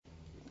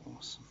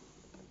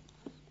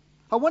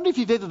I wonder if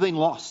you've ever been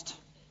lost.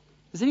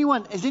 Has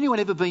anyone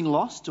ever been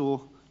lost?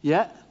 Or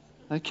yeah,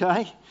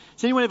 okay.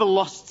 Has anyone ever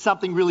lost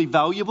something really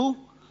valuable?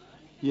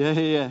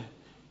 Yeah,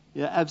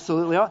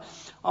 absolutely.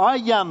 I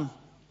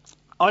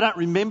don't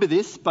remember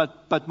this,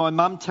 but my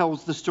mum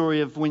tells the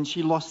story of when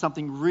she lost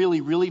something really,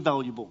 really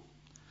valuable.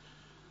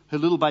 Her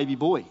little baby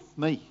boy,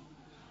 me.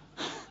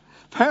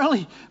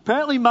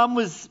 Apparently, mum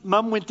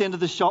went down to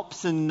the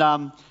shops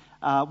and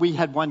we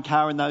had one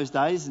car in those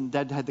days, and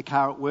Dad had the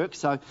car at work.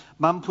 So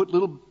mum put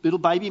little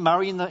baby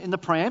Murray in the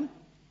pram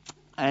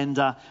and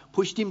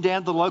pushed him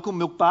down to the local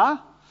milk bar.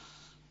 Do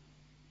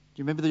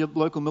you remember the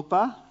local milk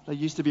bar? They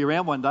used to be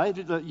around one day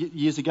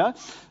years ago.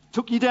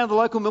 Took you down to the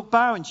local milk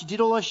bar, and she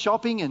did all her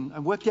shopping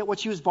and worked out what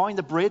she was buying,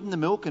 the bread and the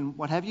milk and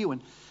what have you,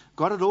 and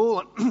got it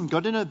all, and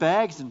got in her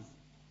bags and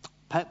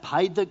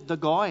paid the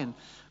guy and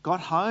got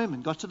home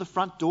and got to the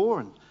front door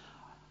and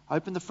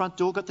opened the front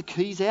door, got the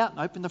keys out and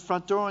opened the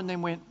front door and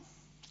then went,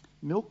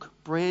 milk,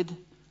 bread,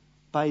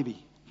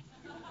 baby.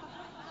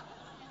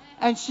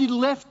 And she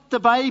left the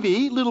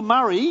baby, little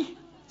Murray.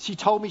 She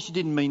told me she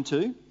didn't mean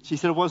to. She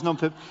said it wasn't on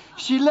purpose.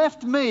 She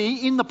left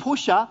me in the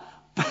pusher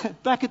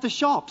back at the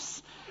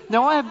shops.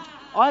 Now,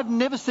 I have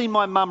never seen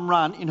my mum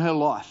run in her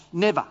life.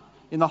 Never.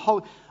 In the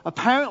whole...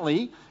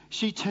 Apparently,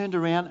 she turned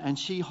around and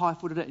she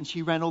high-footed it and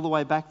she ran all the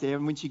way back there.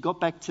 And when she got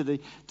back to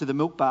the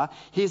milk bar,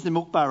 here's the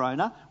milk bar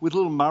owner with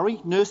little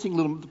Murray,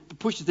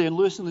 pushes there and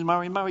nursing little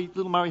Murray. And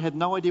little Murray had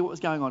no idea what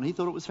was going on. He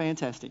thought it was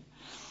fantastic.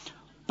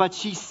 But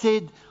she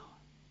said,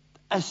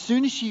 as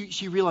soon as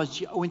she realised,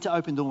 she went to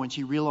open the door and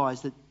she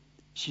realised that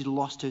she'd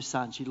lost her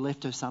son. She'd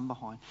left her son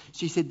behind.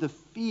 She said the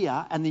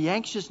fear and the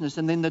anxiousness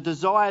and then the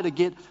desire to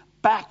get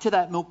back to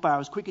that milk bar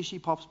as quick as she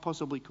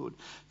possibly could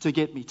to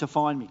get me, to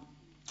find me.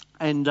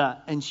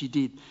 And she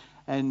did.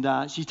 And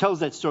she tells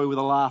that story with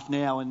a laugh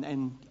now,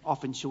 and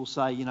often she'll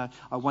say,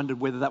 I wondered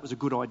whether that was a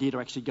good idea to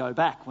actually go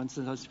back.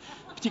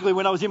 Particularly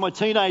when I was in my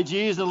teenage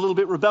years and a little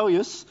bit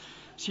rebellious,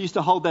 she used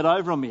to hold that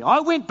over on me. I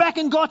went back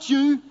and got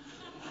you.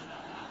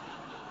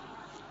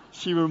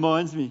 She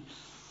reminds me.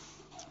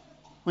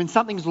 When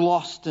something's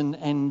lost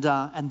and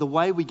the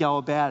way we go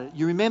about it.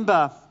 You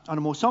remember, on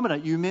a more somber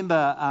note,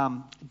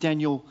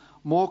 Daniel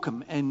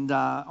Morecambe and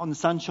on the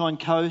Sunshine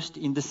Coast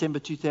in December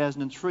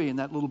 2003, and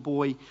that little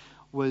boy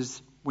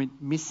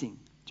went missing.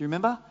 Do you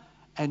remember?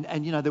 And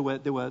there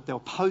were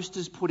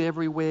posters put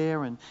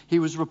everywhere, and he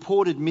was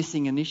reported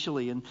missing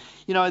initially. And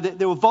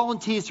there were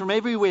volunteers from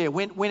everywhere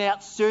went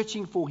out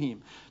searching for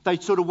him. They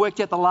sort of worked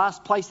out the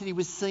last place that he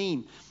was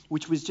seen,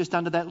 which was just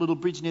under that little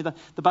bridge near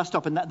the bus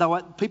stop. And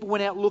people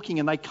went out looking,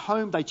 and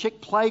they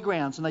checked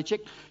playgrounds, and they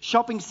checked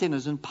shopping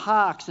centres and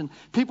parks, and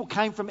people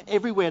came from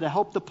everywhere to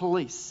help the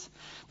police.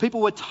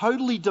 People were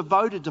totally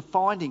devoted to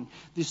finding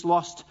this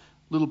lost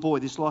little boy,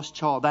 this lost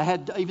child.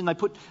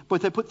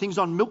 They put things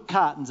on milk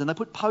cartons, and they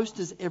put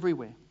posters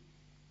everywhere.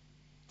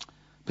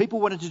 People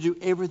wanted to do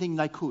everything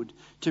they could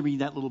to bring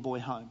that little boy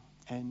home.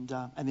 And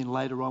then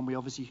later on, we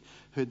obviously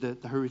heard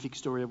the horrific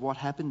story of what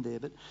happened there.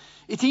 But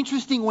it's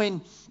interesting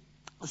when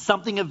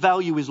something of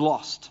value is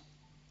lost.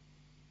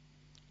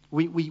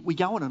 We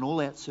go on an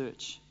all-out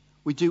search.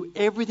 We do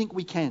everything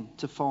we can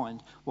to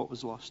find what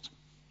was lost.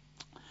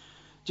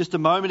 Just a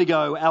moment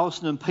ago,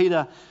 Alison and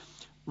Peter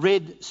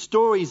read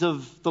stories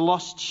of the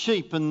lost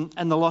sheep and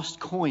the lost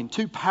coin,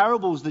 two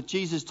parables that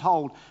Jesus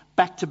told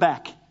back to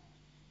back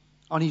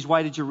on his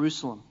way to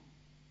Jerusalem.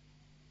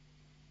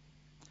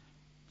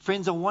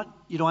 Friends, I want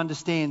you to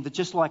understand that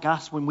just like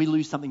us, when we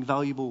lose something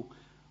valuable,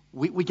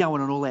 we go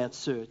on an all-out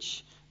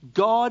search.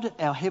 God,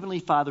 our Heavenly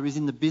Father, is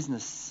in the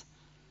business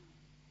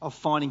of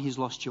finding his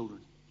lost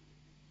children.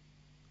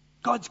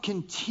 God's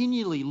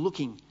continually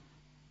looking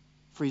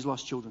for his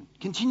lost children,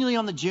 continually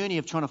on the journey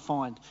of trying to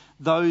find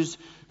those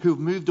who have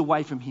moved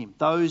away from him,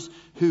 those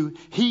who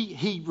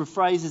he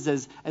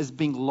rephrases as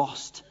being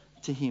lost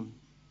to him.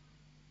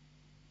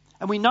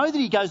 And we know that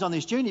he goes on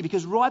this journey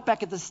because right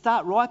back at the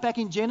start, right back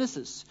in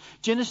Genesis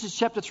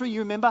chapter 3, you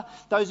remember,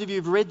 those of you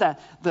who've read that,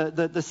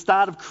 the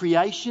start of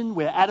creation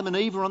where Adam and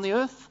Eve were on the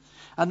earth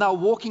and they were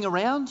walking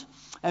around.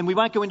 And we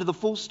won't go into the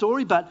full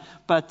story, but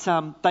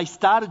they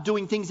started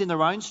doing things in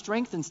their own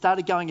strength and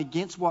started going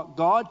against what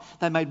God.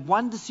 They made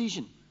one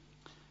decision.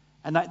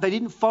 And they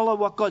didn't follow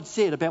what God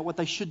said about what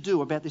they should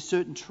do about this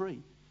certain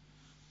tree.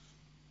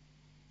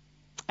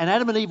 And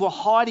Adam and Eve were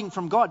hiding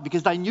from God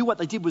because they knew what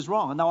they did was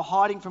wrong, and they were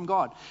hiding from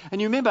God.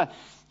 And you remember,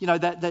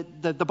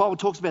 that the Bible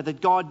talks about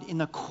that God, in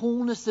the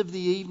coolness of the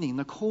evening,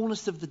 the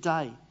coolness of the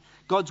day,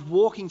 God's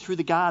walking through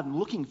the garden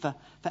looking for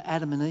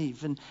Adam and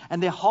Eve.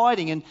 And they're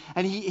hiding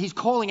and he's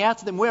calling out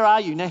to them, where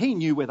are you? Now, he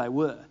knew where they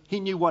were. He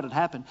knew what had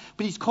happened.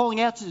 But he's calling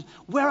out to them,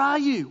 where are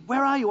you?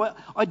 Where are you?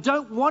 I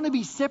don't want to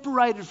be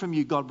separated from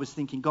you, God was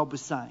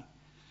saying.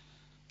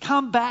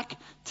 Come back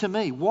to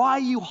me. Why are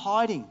you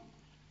hiding?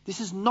 This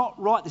is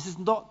not right. This is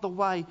not the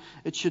way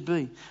it should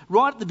be.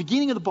 Right at the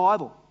beginning of the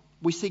Bible,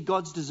 we see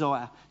God's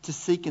desire to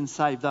seek and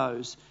save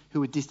those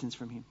who are distant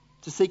from him,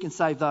 to seek and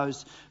save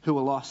those who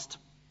are lost.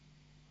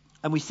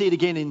 And we see it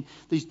again in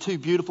these two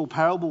beautiful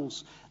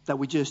parables that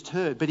we just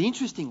heard. But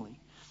interestingly,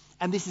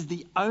 and this is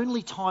the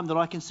only time that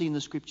I can see in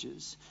the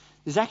scriptures,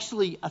 there's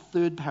actually a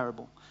third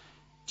parable.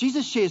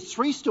 Jesus shares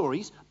 3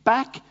 stories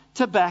back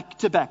to back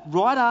to back,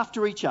 right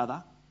after each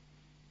other,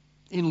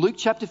 in Luke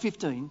chapter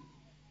 15,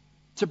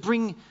 to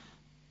bring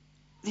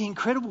the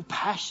incredible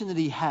passion that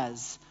he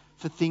has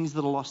for things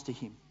that are lost to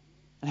him,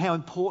 and how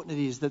important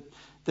it is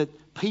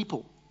that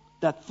people,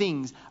 that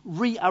things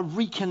are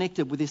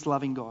reconnected with this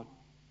loving God.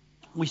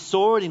 We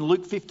saw it in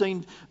Luke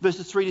 15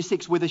 verses 3 to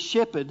 6, where the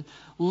shepherd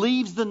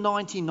leaves the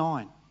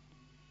 99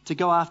 to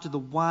go after the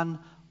one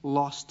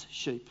lost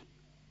sheep.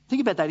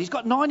 Think about that. He's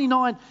got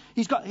 99,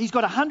 he's got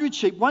 100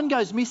 sheep, one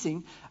goes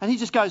missing, and he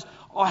just goes,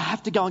 I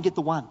have to go and get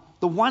the one.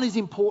 The one is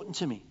important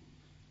to me.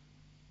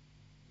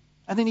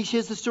 And then he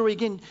shares the story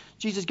again.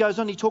 Jesus goes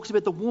on, he talks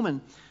about the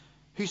woman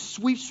who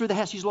sweeps through the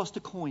house. She's lost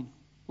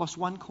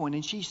one coin,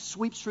 and she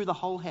sweeps through the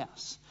whole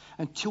house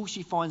until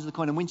she finds the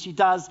coin. And when she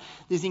does,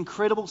 there's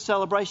incredible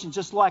celebration.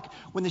 Just like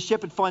when the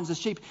shepherd finds the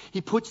sheep,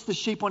 he puts the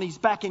sheep on his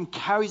back and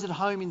carries it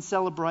home in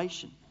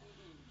celebration.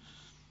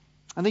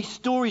 And these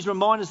stories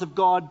remind us of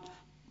God,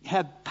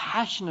 how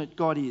passionate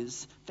God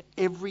is for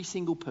every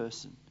single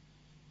person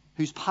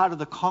who's part of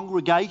the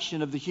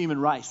congregation of the human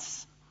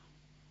race.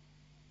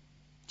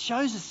 It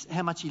shows us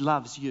how much he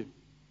loves you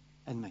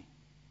and me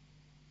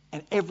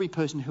and every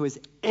person who has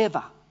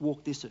ever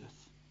walked this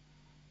earth.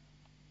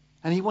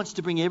 And he wants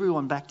to bring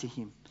everyone back to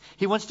him.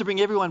 He wants to bring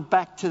everyone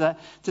back to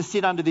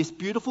sit under this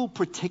beautiful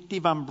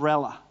protective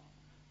umbrella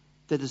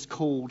that is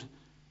called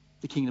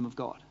the kingdom of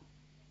God.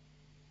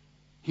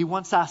 He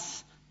wants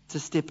us to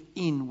step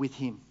in with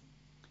him.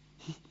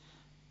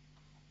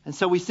 And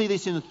so we see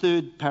this in the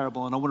third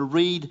parable, and I want to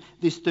read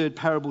this third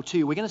parable to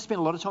you. We're going to spend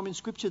a lot of time in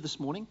Scripture this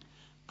morning.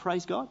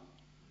 Praise God.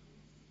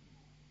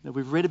 Now,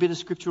 we've read a bit of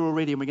Scripture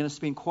already, and we're going to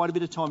spend quite a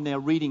bit of time now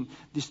reading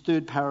this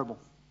third parable.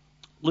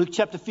 Luke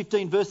chapter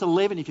 15, verse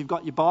 11. If you've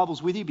got your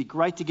Bibles with you, it'd be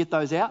great to get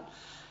those out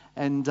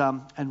and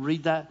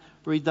read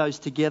those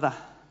together.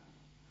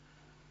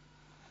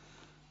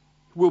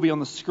 Will be on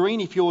the screen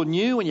if you're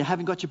new and you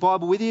haven't got your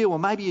Bible with you, or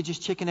maybe you're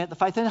just checking out the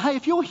faith. And hey,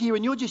 if you're here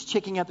and you're just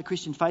checking out the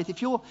Christian faith,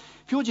 if you're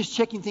just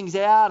checking things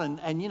out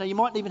and you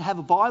might even have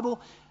a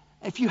Bible,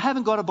 if you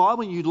haven't got a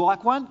Bible and you'd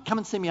like one, come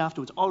and see me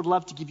afterwards. I would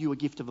love to give you a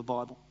gift of a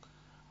Bible.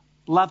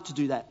 Love to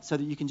do that so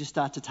that you can just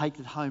start to take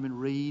it home and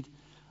read,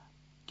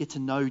 get to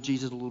know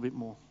Jesus a little bit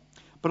more.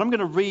 But I'm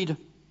going to read,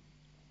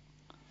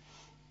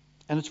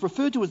 and it's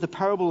referred to as the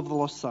parable of the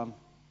lost son.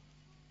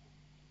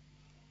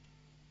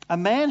 A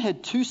man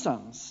had 2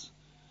 sons.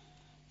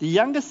 The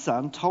youngest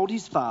son told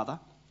his father,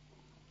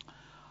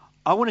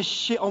 I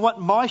want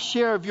my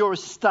share of your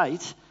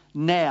estate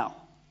now,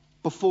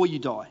 before you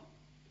die.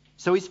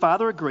 So his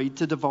father agreed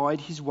to divide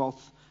his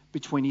wealth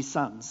between his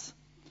sons.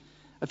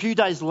 A few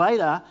days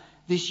later,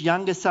 this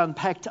younger son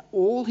packed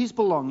all his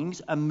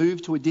belongings and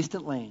moved to a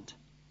distant land.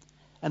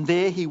 And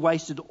there he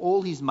wasted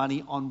all his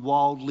money on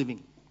wild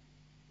living.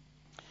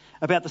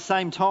 About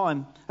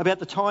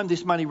the time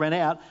this money ran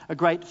out, a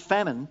great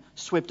famine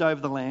swept over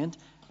the land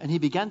and he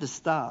began to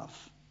starve.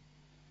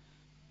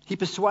 He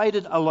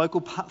persuaded a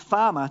local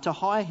farmer to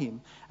hire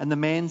him, and the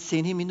man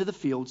sent him into the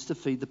fields to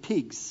feed the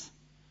pigs.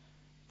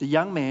 The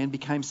young man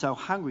became so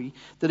hungry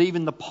that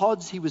even the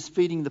pods he was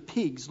feeding the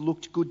pigs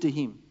looked good to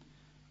him,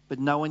 but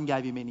no one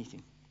gave him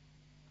anything.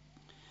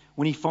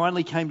 When he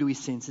finally came to his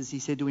senses, he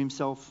said to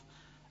himself,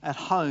 at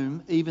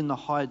home, even the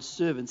hired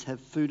servants have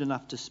food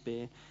enough to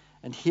spare,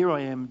 and here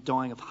I am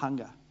dying of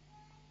hunger.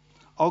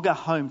 I'll go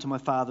home to my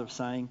father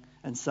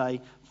and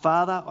say,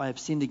 Father, I have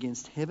sinned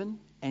against heaven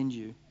and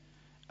you,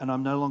 and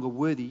I'm no longer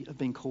worthy of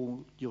being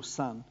called your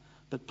son,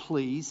 but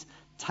please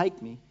take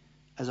me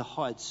as a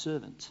hired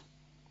servant.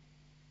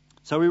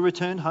 So he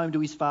returned home to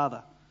his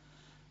father,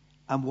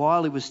 and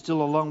while he was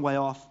still a long way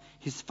off,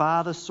 his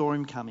father saw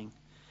him coming.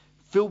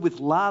 Filled with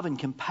love and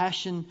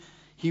compassion,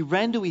 he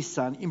ran to his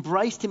son,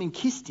 embraced him and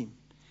kissed him.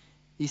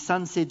 His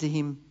son said to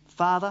him,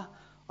 Father,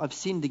 I've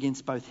sinned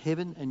against both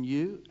heaven and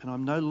you, and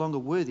I'm no longer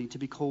worthy to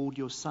be called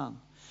your son.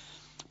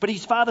 But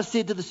his father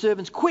said to the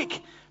servants,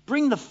 Quick,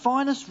 bring the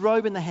finest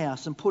robe in the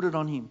house and put it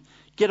on him.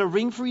 Get a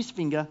ring for his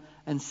finger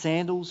and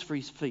sandals for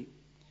his feet.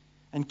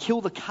 And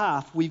kill the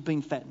calf we've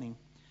been fattening.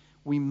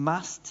 We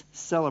must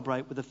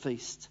celebrate with a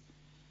feast.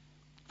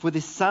 For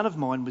this son of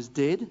mine was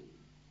dead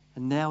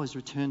and now has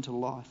returned to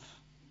life.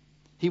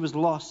 He was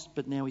lost,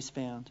 but now he's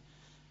found.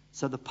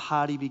 So the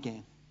party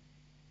began.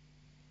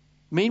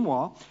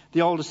 Meanwhile,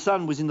 the older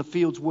son was in the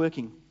fields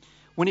working.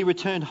 When he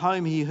returned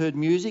home, he heard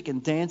music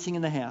and dancing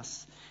in the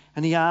house.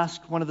 And he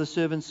asked one of the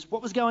servants,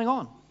 what was going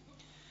on?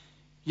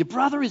 Your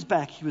brother is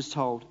back, he was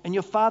told, and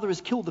your father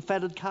has killed the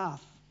fatted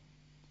calf.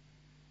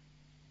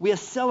 We are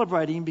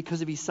celebrating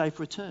because of his safe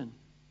return.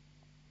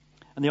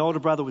 And the older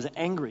brother was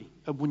angry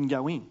and wouldn't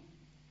go in.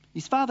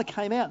 His father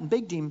came out and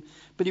begged him,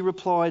 but he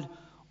replied,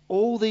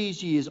 all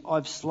these years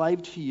I've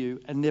slaved for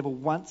you and never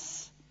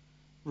once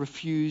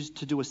refused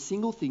to do a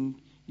single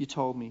thing you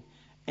told me.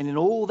 And in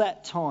all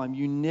that time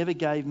you never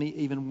gave me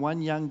even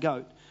one young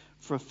goat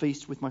for a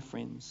feast with my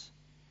friends.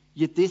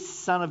 Yet this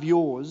son of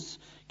yours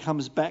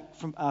comes back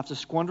from after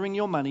squandering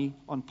your money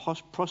on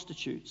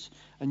prostitutes,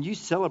 and you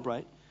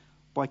celebrate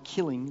by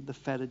killing the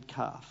fatted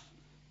calf."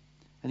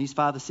 And his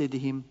father said to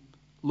him,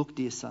 "Look,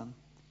 dear son,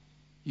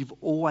 you've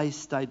always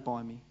stayed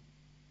by me,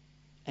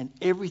 and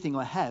everything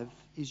I have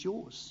is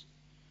yours.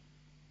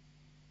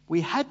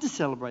 We had to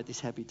celebrate this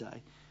happy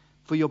day,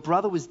 for your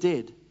brother was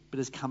dead, but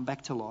has come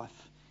back to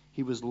life.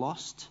 He was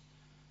lost,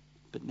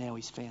 but now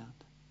he's found."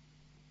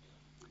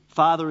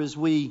 Father, as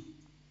we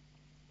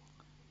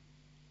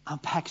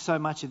unpack so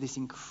much of this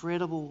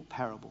incredible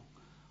parable,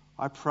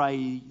 I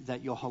pray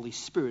that your Holy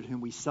Spirit,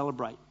 whom we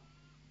celebrate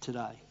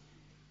today,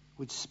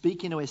 would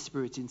speak into our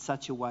spirits in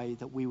such a way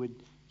that we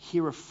would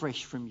hear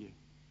afresh from you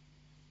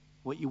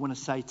what you want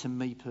to say to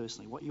me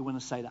personally, what you want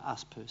to say to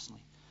us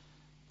personally.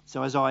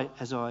 So as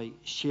I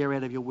share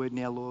out of your word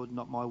now, Lord,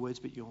 not my words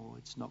but your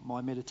words, not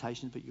my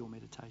meditations but your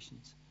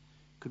meditations,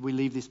 could we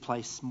leave this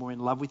place more in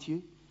love with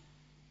you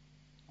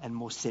and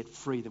more set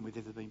free than we've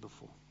ever been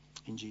before.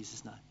 In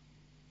Jesus' name.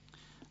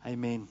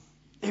 Amen.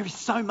 There is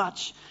so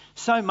much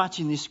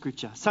in this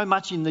scripture, so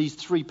much in these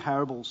three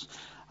parables,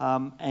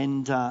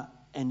 and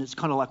it's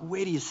kind of like,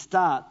 where do you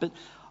start? But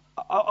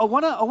I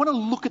want to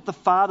look at the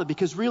Father,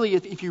 because really,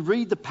 if you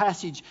read the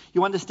passage,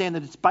 you understand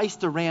that it's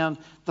based around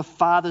the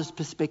Father's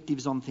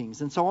perspectives on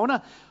things. And so I want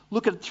to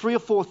look at 3 or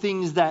 4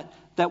 things that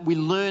we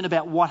learn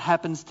about what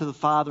happens to the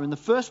Father. And the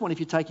first one, if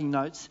you're taking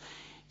notes,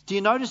 do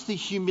you notice the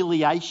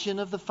humiliation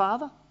of the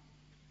Father?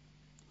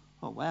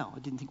 Oh, wow, I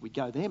didn't think we'd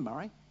go there,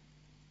 Murray.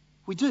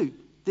 We do.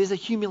 There's a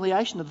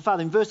humiliation of the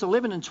father. In verse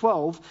 11 and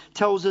 12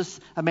 tells us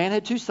a man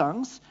had 2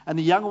 sons, and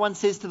the younger one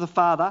says to the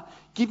father,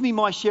 "Give me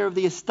my share of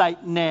the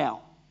estate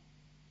now."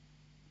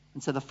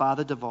 And so the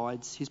father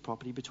divides his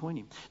property between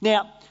him.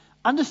 Now,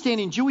 understand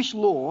in Jewish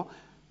law,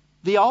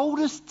 the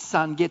oldest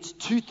son gets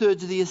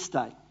 2/3 of the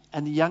estate,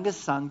 and the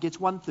youngest son gets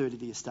 1/3 of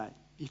the estate.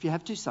 If you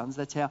have 2 sons,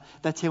 that's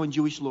how in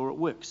Jewish law it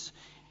works.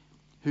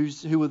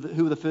 Who are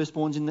the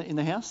firstborns in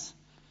the house?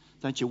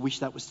 Don't you wish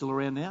that was still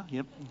around now?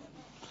 Yep.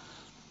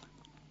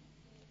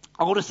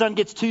 Older son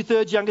gets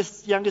 2/3,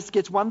 youngest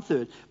gets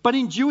 1/3. But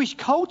in Jewish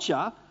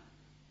culture,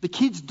 the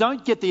kids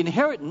don't get the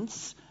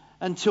inheritance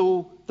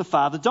until the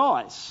father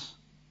dies.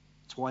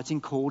 That's why it's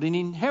called an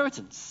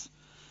inheritance.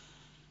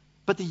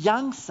 But the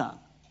young son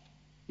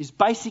is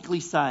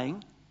basically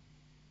saying,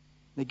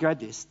 now grab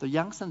this, the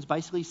young son's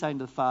basically saying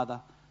to the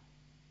father,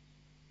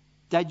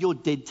 "Dad, you're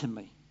dead to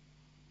me.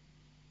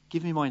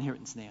 Give me my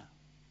inheritance now.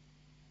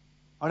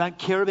 I don't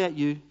care about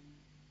you.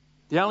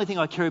 The only thing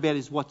I care about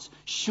is what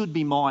should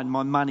be mine,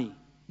 my money,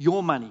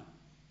 your money.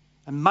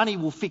 And money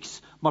will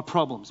fix my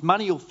problems.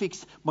 Money will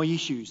fix my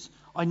issues.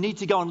 I need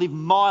to go and live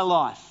my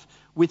life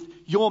with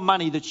your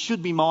money that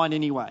should be mine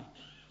anyway.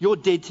 You're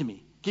dead to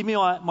me. Give me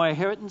my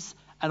inheritance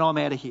and I'm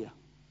out of here."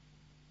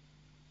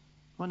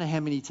 I wonder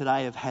how many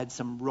today have had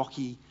some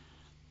rocky,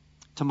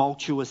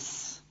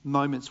 tumultuous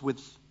moments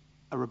with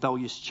a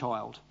rebellious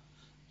child.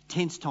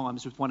 Tense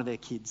times with one of our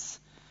kids.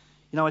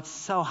 You know, it's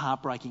so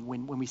heartbreaking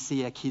when we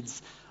see our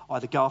kids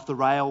either go off the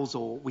rails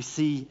or we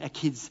see our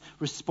kids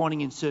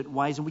responding in certain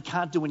ways and we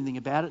can't do anything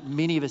about it.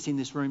 Many of us in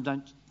this room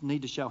don't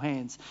need to show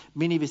hands.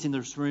 Many of us in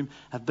this room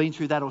have been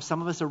through that, or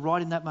some of us are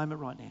right in that moment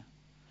right now.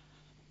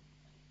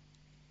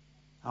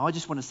 And I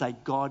just want to say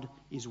God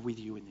is with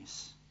you in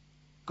this.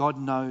 God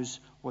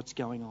knows what's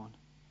going on.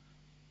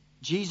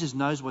 Jesus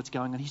knows what's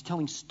going on. He's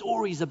telling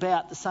stories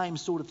about the same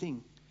sort of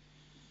thing.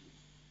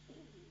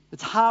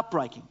 It's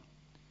heartbreaking.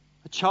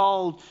 A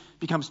child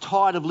becomes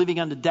tired of living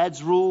under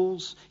dad's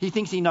rules. He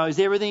thinks he knows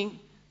everything.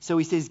 So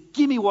he says,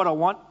 "Give me what I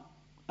want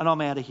and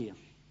I'm out of here."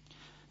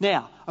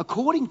 Now,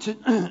 according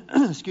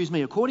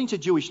to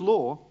Jewish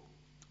law,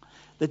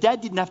 the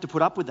dad didn't have to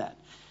put up with that.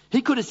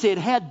 He could have said,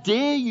 "How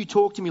dare you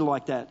talk to me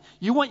like that?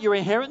 You want your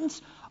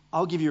inheritance?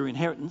 I'll give you your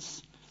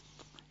inheritance."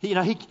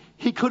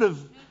 He could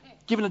have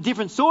given a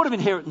different sort of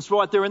inheritance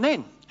right there and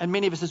then. And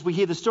many of us, as we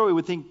hear the story,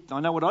 would think, "I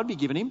know what I'd be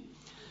giving him."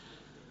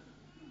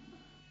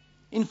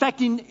 In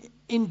fact,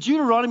 in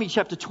Deuteronomy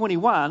chapter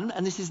 21,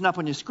 and this isn't up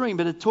on your screen,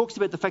 but it talks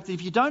about the fact that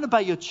if you don't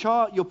obey your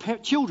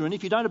children,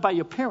 if you don't obey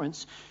your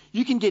parents,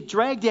 you can get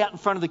dragged out in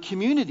front of the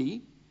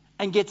community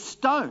and get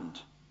stoned.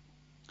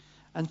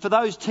 And for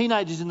those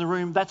teenagers in the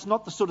room, that's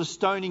not the sort of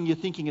stoning you're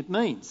thinking it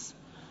means.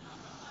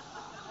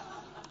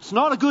 It's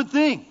not a good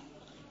thing.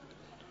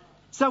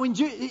 So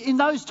in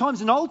those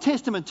times, in Old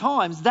Testament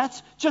times,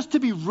 that's just to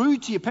be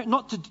rude to your parents,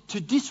 not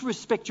to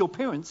disrespect your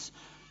parents.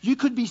 You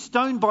could be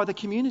stoned by the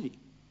community.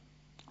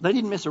 They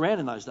didn't mess around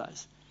in those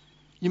days.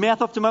 You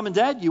mouth off to mum and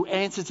dad, you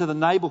answer to the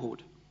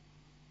neighbourhood.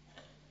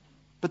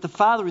 But the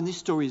father in this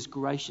story is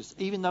gracious.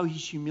 Even though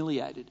he's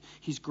humiliated,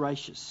 he's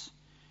gracious.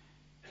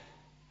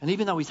 And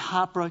even though he's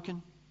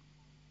heartbroken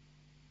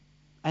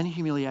and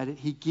humiliated,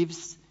 he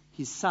gives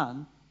his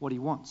son what he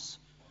wants.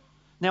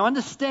 Now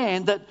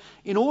understand that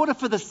in order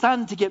for the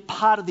son to get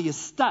part of the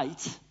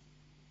estate,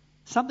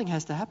 something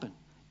has to happen.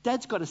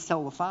 Dad's got to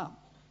sell the farm.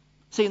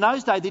 See, in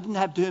those days, they didn't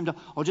have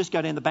I'll just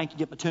go down the bank and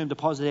get my term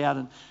deposit out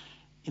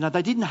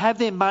They didn't have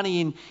their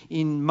money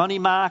in money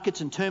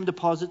markets and term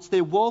deposits.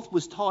 Their wealth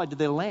was tied to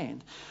their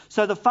land.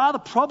 So the father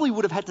probably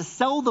would have had to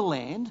sell the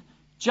land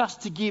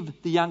just to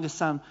give the younger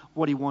son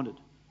what he wanted,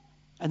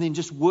 and then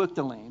just work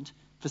the land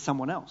for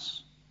someone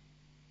else.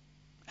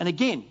 And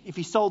again, if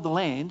he sold the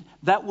land,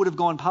 that would have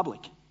gone public.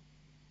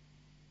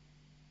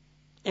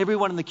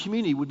 Everyone in the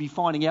community would be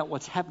finding out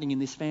what's happening in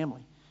this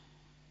family.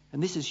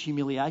 And this is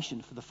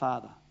humiliation for the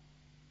father.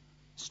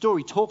 The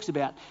story talks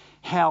about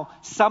how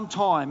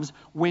sometimes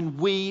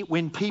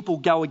when people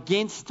go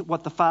against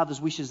what the father's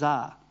wishes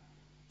are,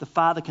 the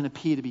father can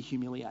appear to be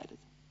humiliated.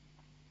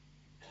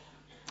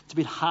 It's a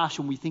bit harsh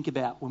when we think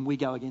about when we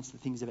go against the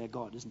things of our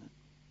God, isn't it?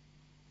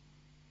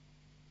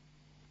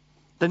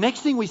 The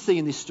next thing we see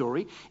in this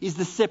story is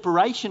the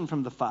separation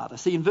from the father.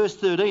 See, in verse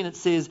 13 it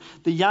says,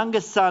 the younger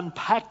son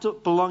packed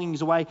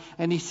belongings away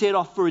and he set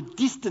off for a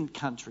distant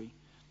country.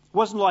 It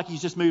wasn't like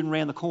he's just moving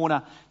around the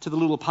corner to the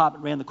little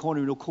apartment around the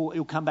corner and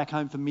he'll come back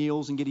home for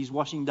meals and get his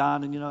washing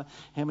done. And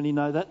how many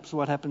know that's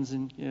what happens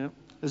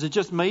is it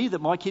just me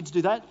that my kids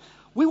do that?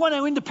 We want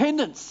our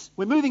independence.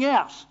 We're moving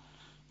out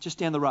just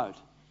down the road.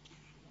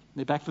 And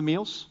they're back for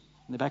meals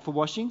and they're back for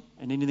washing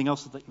and anything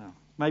else that no,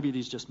 maybe it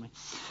is just me.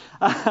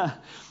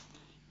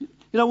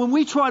 When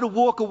we try to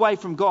walk away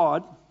from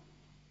God,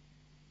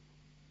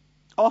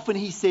 often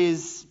he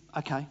says,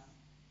 okay,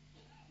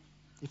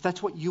 if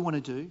that's what you want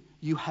to do,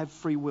 you have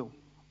free will.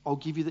 I'll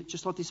give you that,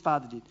 just like this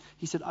father did.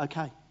 He said,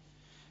 okay.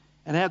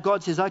 And our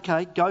God says,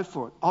 okay, go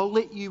for it. I'll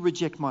let you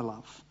reject my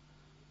love.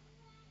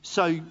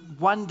 So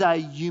one day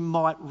you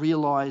might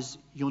realise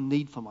your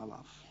need for my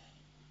love.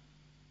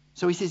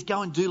 So he says,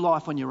 go and do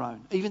life on your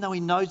own. Even though he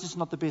knows it's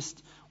not the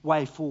best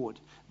way forward.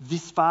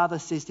 This father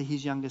says to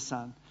his younger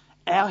son,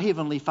 our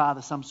Heavenly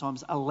Father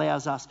sometimes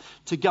allows us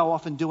to go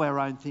off and do our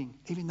own thing,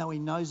 even though he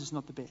knows it's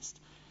not the best.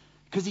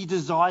 Because he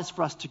desires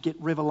for us to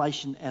get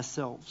revelation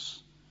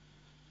ourselves.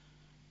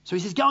 So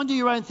he says, go and do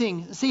your own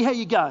thing. See how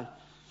you go.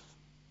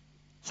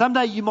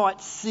 Someday you might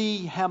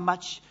see how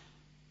much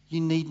you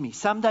need me.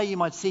 Someday you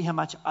might see how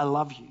much I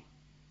love you.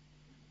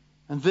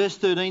 And verse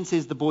 13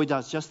 says the boy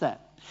does just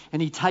that.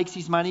 And he takes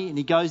his money and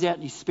he goes out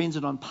and he spends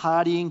it on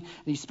partying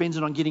and he spends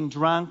it on getting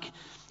drunk.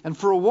 And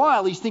for a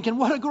while he's thinking,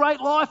 what a great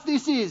life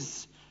this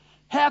is.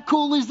 How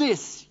cool is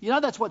this?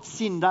 That's what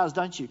sin does,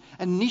 don't you?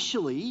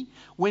 Initially,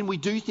 when we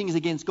do things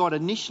against God,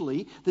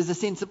 there's a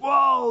sense of,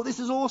 whoa, this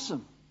is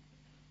awesome.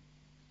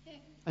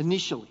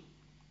 Initially.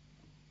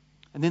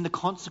 And then the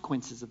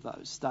consequences of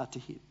those start to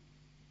hit.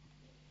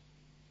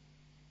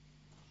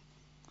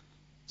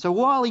 So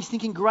while he's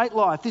thinking, great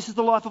life, this is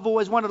the life I've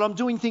always wanted, I'm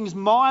doing things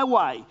my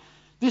way.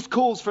 This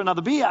calls for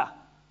another beer.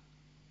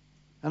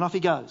 And off he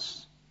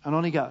goes. And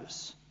on he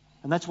goes.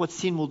 And that's what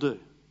sin will do.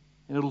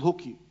 And it'll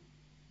hook you.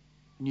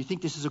 And you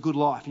think this is a good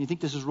life. And you think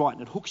this is right. And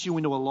it hooks you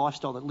into a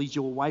lifestyle that leads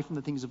you away from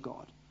the things of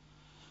God.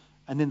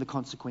 And then the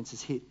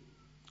consequences hit.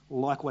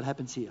 Like what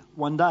happens here.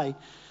 One day,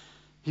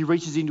 he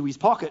reaches into his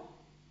pocket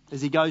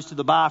as he goes to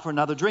the bar for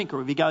another drink.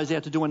 Or if he goes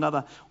out to do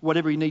another,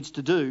 whatever he needs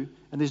to do.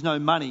 And there's no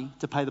money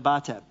to pay the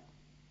bar tab.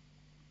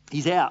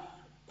 He's out.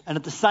 And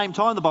at the same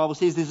time, the Bible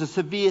says there's a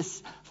severe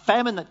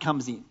famine that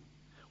comes in,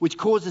 which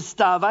causes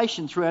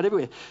starvation throughout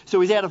everywhere. So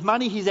he's out of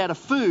money, he's out of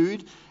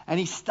food, and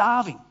he's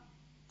starving.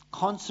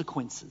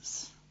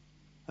 Consequences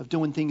of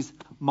doing things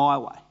my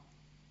way.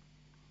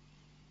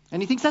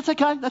 And he thinks, that's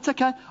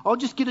okay. I'll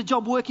just get a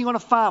job working on a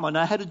farm. I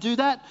know how to do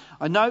that.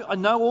 I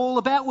know all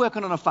about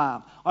working on a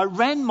farm. I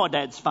ran my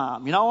dad's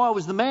farm. I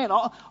was the man.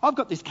 I've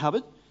got this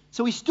covered.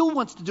 So he still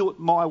wants to do it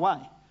my way.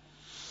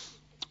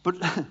 But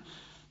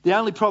the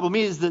only problem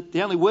is that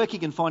the only work he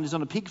can find is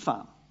on a pig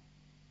farm.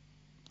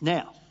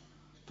 Now,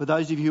 for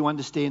those of you who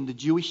understand the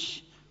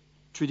Jewish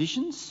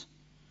traditions,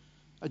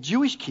 a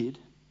Jewish kid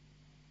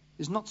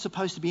is not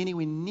supposed to be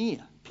anywhere near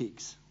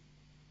pigs.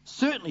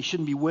 Certainly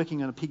shouldn't be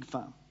working on a pig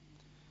farm.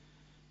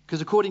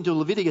 Because according to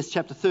Leviticus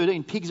chapter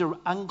 13, pigs are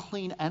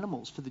unclean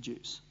animals for the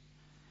Jews.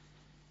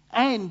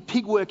 And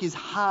pig work is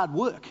hard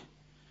work.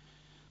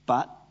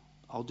 But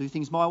I'll do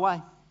things my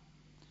way.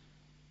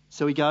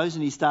 So he goes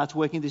and he starts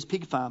working at this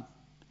pig farm.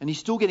 And he's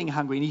still getting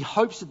hungry. And he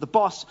hopes that the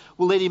boss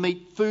will let him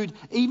eat food,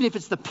 even if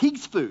it's the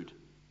pig's food.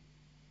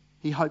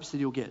 He hopes that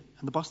he'll get.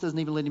 And the boss doesn't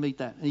even let him eat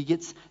that. And he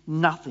gets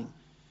nothing.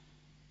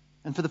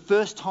 And for the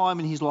first time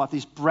in his life,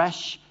 this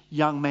brash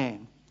young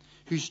man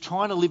who's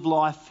trying to live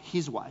life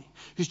his way,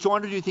 who's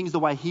trying to do things the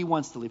way he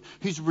wants to live,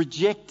 who's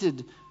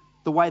rejected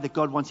the way that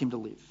God wants him to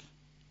live,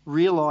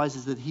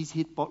 realises that he's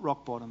hit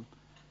rock bottom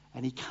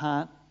and he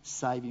can't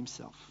save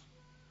himself.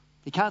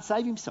 He can't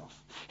save himself.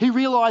 He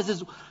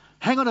realises,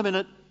 hang on a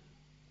minute,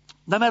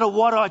 no matter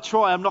what I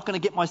try, I'm not going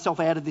to get myself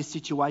out of this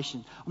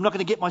situation. I'm not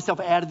going to get myself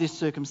out of this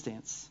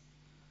circumstance.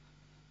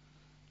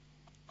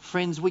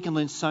 Friends, we can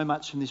learn so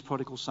much from this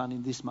prodigal son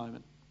in this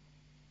moment.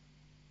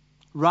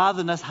 Rather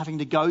than us having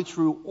to go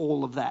through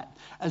all of that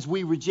as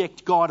we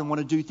reject God and want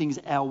to do things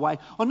our way.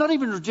 Or not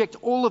even reject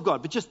all of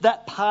God, but just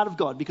that part of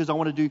God because I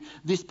want to do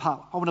this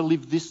part. I want to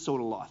live this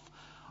sort of life.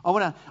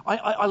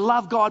 I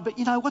love God, but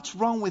what's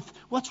wrong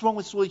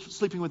with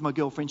sleeping with my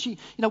girlfriend?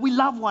 We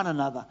love one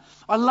another.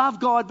 I love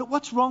God, but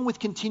what's wrong with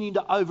continuing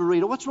to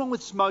overeat, or what's wrong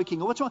with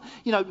smoking, or what's wrong,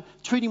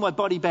 treating my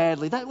body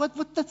badly?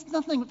 That's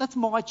nothing. That's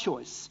my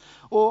choice.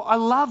 Or I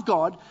love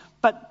God,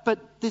 but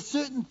there's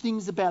certain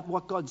things about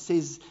what God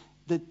says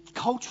that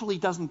culturally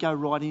doesn't go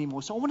right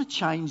anymore. So I want to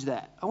change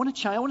that. I want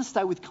to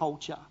stay with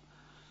culture.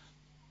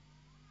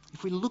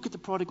 If we look at the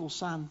prodigal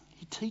son,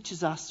 he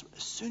teaches us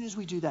as soon as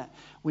we do that,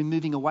 we're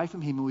moving away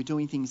from him and we're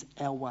doing things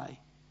our way,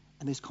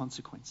 and there's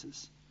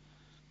consequences.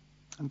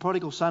 And the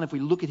prodigal son, if we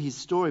look at his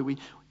story, we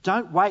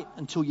don't wait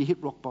until you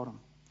hit rock bottom,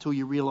 until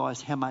you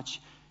realise how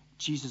much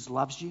Jesus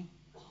loves you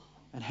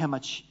and how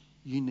much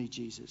you need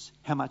Jesus,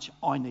 how much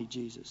I need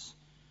Jesus.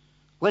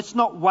 Let's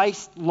not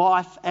waste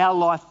our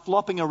life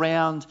flopping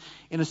around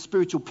in a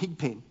spiritual pig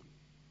pen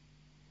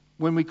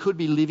when we could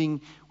be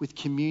living with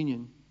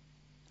communion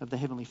of the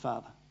Heavenly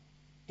Father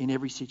in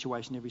every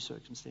situation, every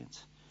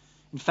circumstance.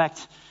 In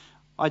fact,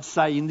 I'd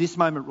say in this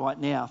moment right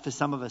now, for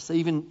some of us,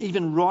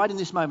 even right in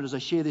this moment as I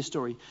share this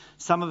story,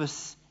 some of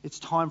us, it's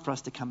time for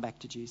us to come back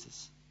to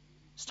Jesus.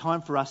 It's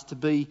time for us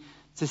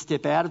to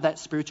step out of that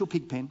spiritual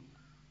pig pen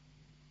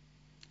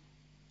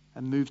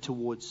and move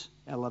towards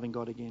our loving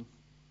God again.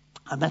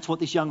 And that's what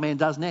this young man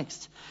does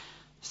next.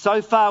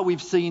 So far,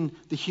 we've seen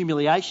the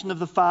humiliation of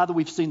the father.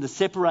 We've seen the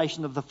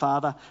separation of the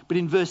father. But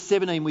in verse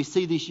 17, we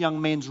see this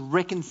young man's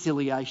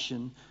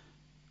reconciliation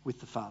with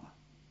the father.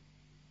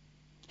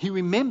 He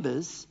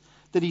remembers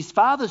that his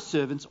father's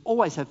servants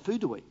always have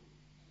food to eat.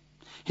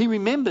 He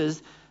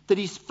remembers that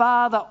his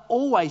father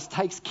always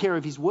takes care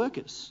of his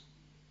workers.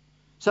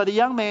 So the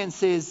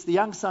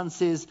young son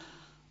says,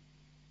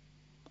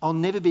 I'll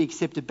never be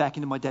accepted back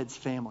into my dad's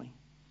family,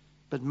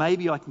 but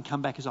maybe I can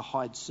come back as a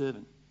hired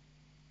servant.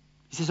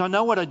 He says, I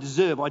know what I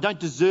deserve. I don't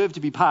deserve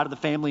to be part of the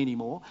family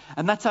anymore,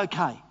 and that's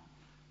okay.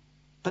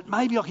 But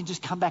maybe I can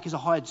just come back as a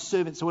hired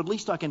servant, so at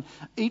least I can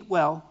eat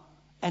well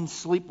and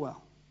sleep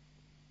well.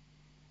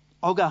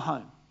 I'll go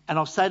home and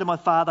I'll say to my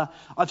father,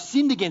 I've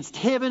sinned against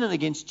heaven and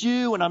against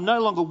you, and I'm no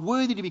longer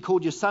worthy to be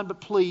called your son,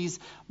 but please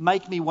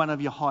make me one of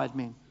your hired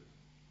men.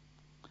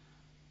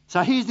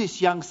 So here's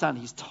this young son.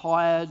 He's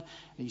tired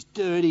and he's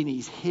dirty and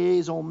his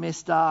hair's all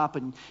messed up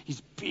and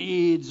his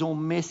beard's all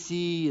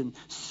messy and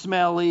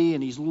smelly,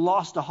 and he's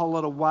lost a whole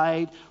lot of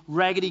weight,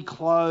 raggedy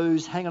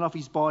clothes hanging off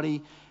his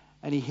body,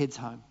 and he heads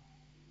home.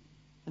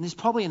 And there's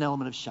probably an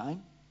element of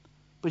shame,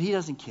 but he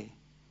doesn't care.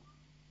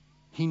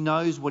 He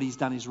knows what he's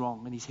done is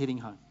wrong and he's heading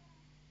home.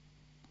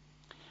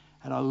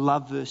 And I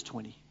love verse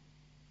 20,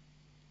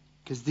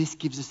 because this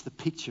gives us the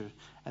picture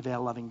of our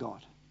loving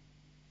God.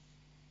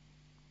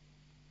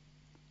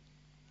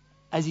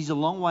 As he's a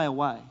long way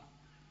away,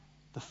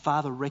 the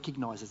father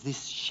recognises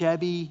this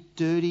shabby,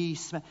 dirty,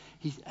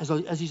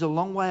 as he's a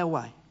long way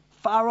away,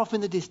 far off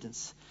in the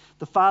distance,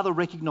 the father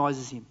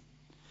recognises him.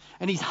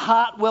 And his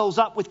heart wells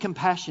up with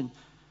compassion.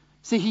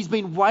 See, he's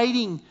been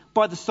waiting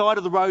by the side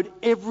of the road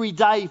every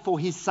day for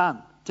his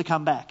son to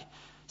come back.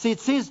 See, it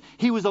says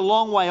he was a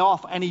long way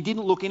off and he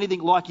didn't look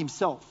anything like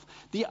himself.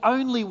 The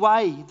only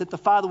way that the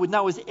father would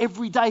know is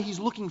every day he's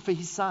looking for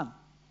his son.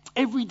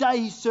 Every day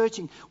he's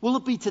searching. Will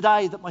it be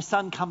today that my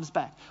son comes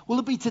back? Will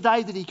it be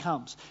today that he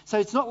comes? So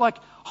it's not like,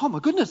 oh my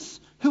goodness,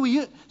 who are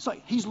you? It's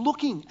like he's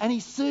looking and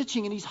he's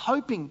searching and he's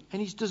hoping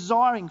and he's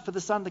desiring for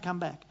the son to come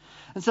back.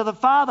 And so the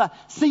father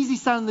sees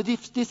his son in the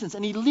distance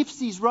and he lifts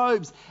his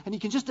robes, and you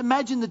can just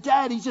imagine the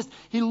dad,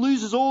 he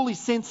loses all his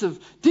sense of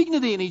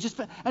dignity,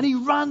 and he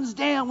runs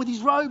down with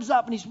his robes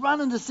up and he's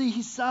running to see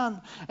his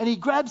son, and he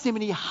grabs him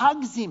and he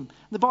hugs him.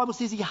 The Bible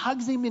says he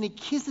hugs him and he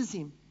kisses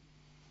him.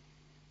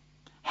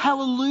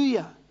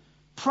 Hallelujah.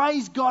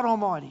 Praise God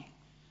Almighty.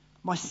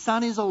 My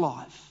son is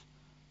alive.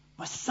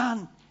 My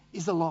son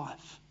is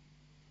alive.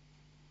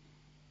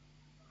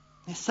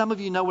 Now, some of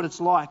you know what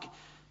it's like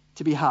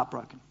to be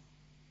heartbroken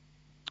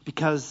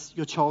because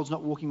your child's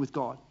not walking with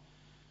God.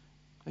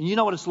 And you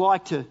know what it's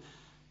like to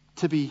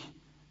be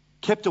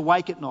kept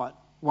awake at night,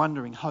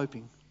 wondering,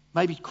 hoping,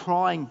 maybe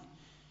crying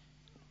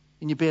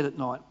in your bed at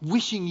night,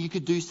 wishing you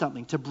could do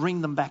something to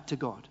bring them back to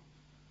God.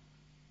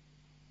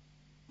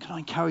 Can I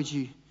encourage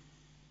you,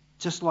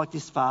 just like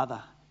this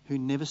father who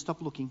never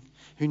stopped looking,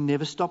 who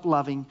never stopped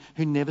loving,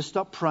 who never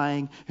stopped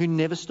praying, who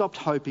never stopped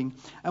hoping,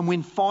 and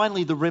when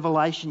finally the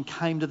revelation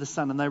came to the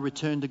son and they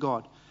returned to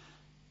God,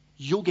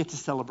 you'll get to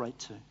celebrate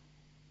too.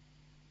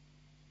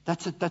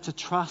 That's a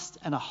trust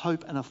and a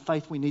hope and a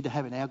faith we need to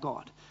have in our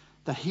God,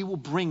 that he will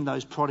bring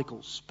those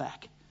prodigals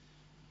back.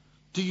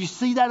 Do you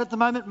see that at the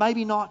moment?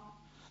 Maybe not.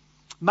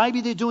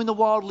 Maybe they're doing the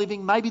wild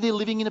living. Maybe they're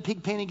living in a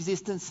pig pen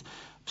existence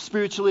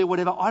spiritually or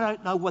whatever. I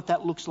don't know what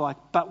that looks like,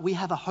 but we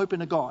have a hope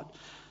in a God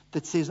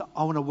that says,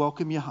 I want to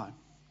welcome you home.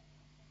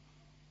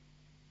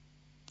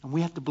 And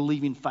we have to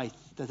believe in faith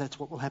that that's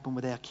what will happen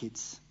with our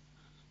kids.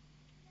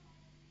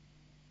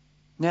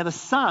 Now, the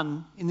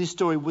son in this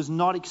story was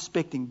not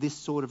expecting this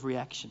sort of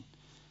reaction.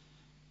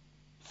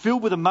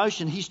 filled with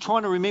emotion, he's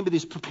trying to remember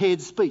this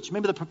prepared speech.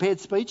 Remember the prepared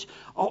speech?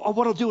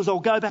 What I'll do is I'll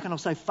go back and I'll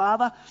say,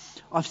 Father,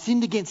 I've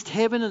sinned against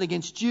heaven and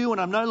against you, and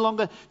I'm no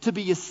longer to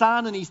be your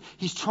son. And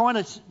he's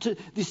trying to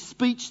this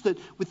speech that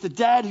with the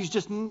dad who's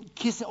just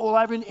kissing all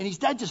over him, and his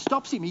dad just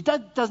stops him. His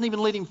dad doesn't even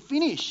let him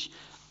finish.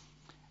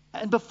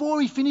 And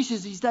before he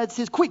finishes, his dad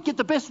says, quick, get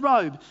the best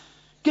robe,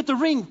 get the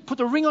ring, put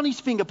the ring on his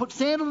finger, put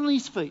sandals on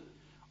his feet.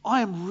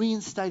 I am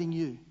reinstating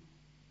you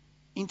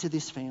into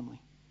this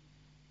family.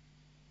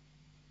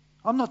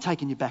 I'm not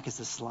taking you back as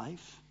a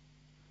slave.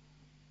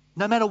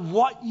 No matter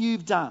what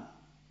you've done,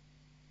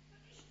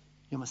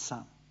 you're my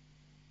son.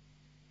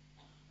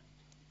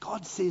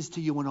 God says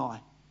to you and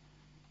I,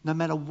 no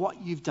matter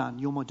what you've done,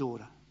 you're my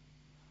daughter.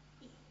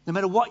 No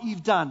matter what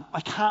you've done,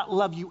 I can't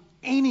love you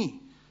any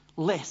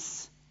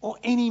less or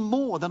any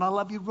more than I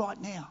love you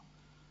right now.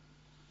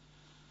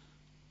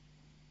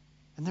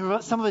 And there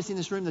are some of us in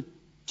this room that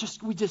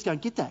we just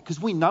don't get that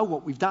because we know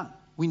what we've done.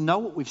 We know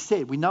what we've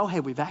said. We know how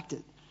we've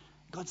acted.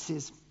 God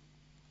says,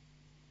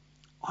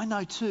 I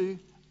know too,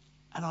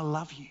 and I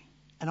love you,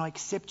 and I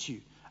accept you,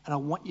 and I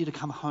want you to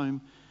come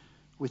home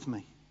with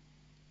me.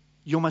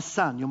 You're my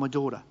son, you're my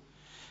daughter.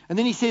 And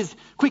then he says,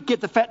 quick, get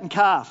the fattened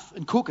calf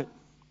and cook it.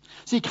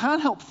 So you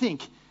can't help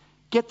think,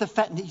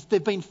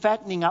 they've been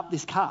fattening up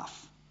this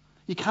calf.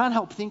 You can't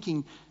help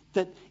thinking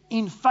that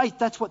in faith,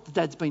 that's what the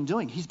dad's been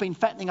doing. He's been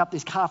fattening up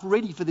this calf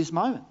ready for this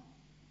moment.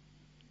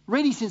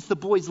 Ready since the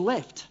boys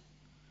left.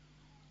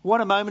 What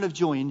a moment of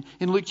joy. In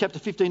Luke chapter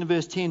 15 and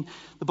verse 10,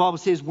 the Bible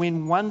says,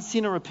 when one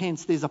sinner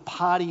repents, there's a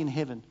party in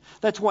heaven.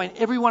 That's why in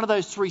every one of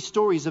those three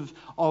stories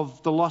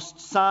of the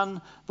lost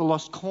son, the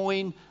lost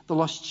coin, the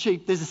lost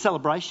sheep, there's a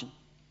celebration.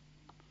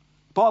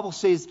 The Bible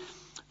says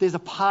there's a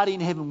party in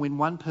heaven when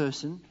one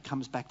person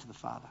comes back to the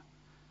Father.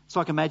 It's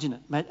like imagine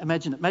it.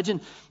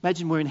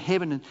 Imagine we're in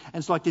heaven and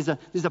it's like there's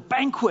a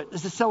banquet,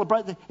 there's a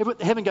celebration.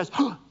 Heaven goes,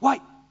 oh,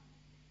 wait.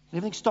 And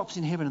everything stops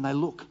in heaven and they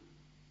look.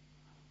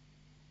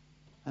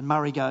 And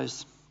Murray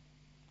goes,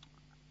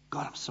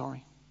 God, I'm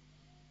sorry.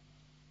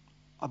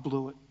 I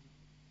blew it.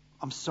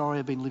 I'm sorry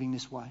I've been living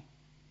this way.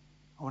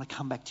 I want to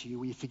come back to you.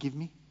 Will you forgive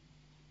me?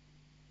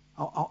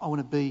 I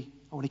want to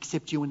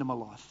accept you into my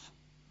life.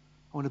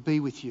 I want to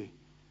be with you.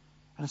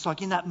 And it's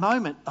like in that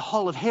moment, the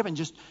whole of heaven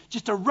just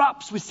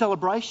erupts with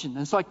celebration.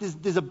 And it's like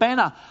there's a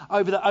banner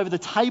over the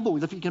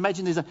table. If you can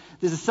imagine, there's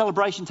a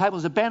celebration table.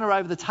 There's a banner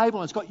over the table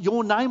and it's got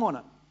your name on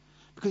it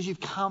because you've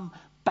come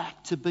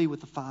back to be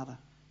with the Father.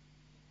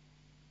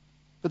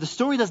 But the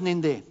story doesn't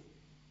end there.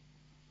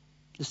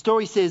 The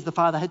story says the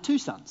father had two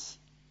sons.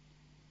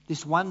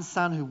 This one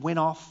son who went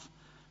off,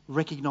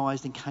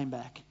 recognised and came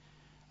back.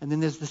 And then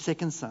there's the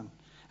second son.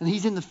 And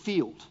he's in the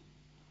field.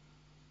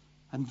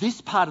 And this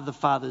part of the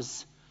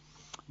father's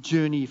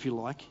journey, if you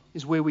like,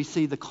 is where we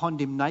see the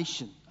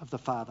condemnation of the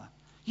father.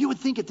 You would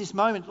think at this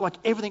moment, like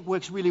everything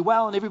works really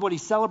well and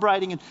everybody's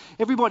celebrating and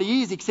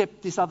everybody is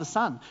except this other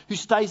son who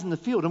stays in the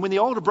field. And when the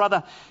older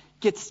brother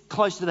gets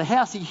close to the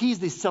house, he hears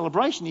this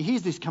celebration, he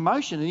hears this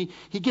commotion, and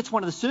he gets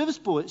one of the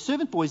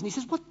servant boys and he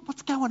says,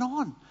 what's going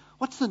on?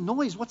 What's the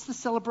noise? What's the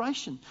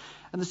celebration?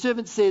 And the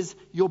servant says,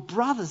 your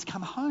brother's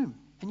come home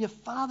and your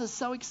father's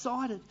so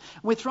excited.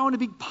 And we're throwing a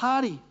big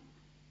party.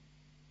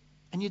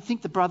 And you'd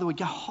think the brother would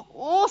go, oh,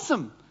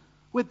 awesome,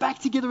 we're back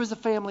together as a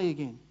family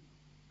again.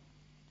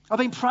 I've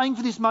been praying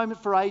for this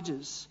moment for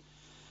ages.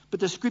 But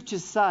the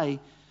scriptures say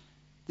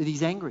that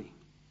he's angry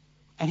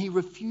and he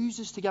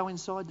refuses to go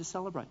inside to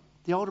celebrate.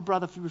 The older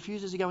brother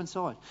refuses to go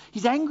inside.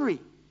 He's angry.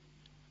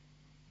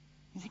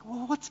 You think,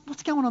 well,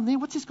 what's going on there?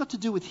 What's this got to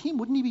do with him?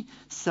 Wouldn't he be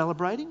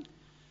celebrating?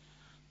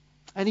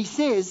 And he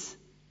says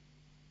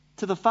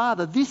to the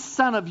father, this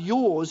son of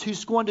yours who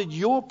squandered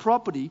your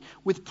property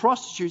with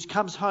prostitutes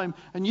comes home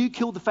and you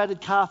killed the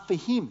fatted calf for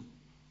him.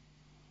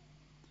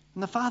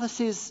 And the father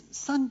says,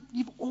 son,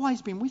 you've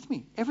always been with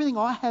me. Everything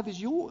I have is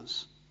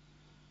yours.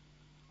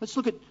 Let's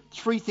look at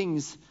three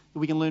things that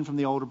we can learn from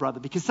the older brother,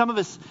 because some of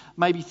us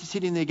maybe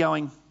sit in there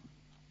going,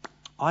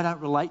 I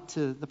don't relate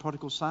to the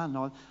prodigal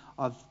son.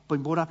 I've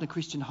been brought up in a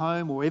Christian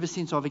home, or ever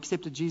since I've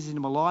accepted Jesus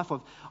into my life,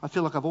 I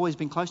feel like I've always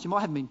been close to him.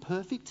 I haven't been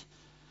perfect.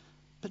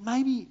 But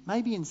maybe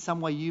in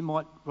some way you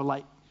might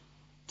relate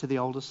to the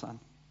older son.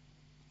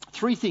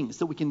 Three things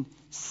that we can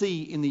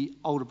see in the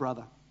older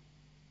brother.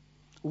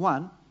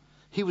 One,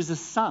 he was a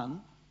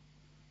son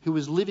who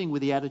was living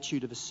with the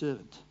attitude of a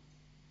servant.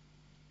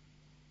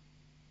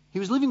 He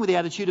was living with the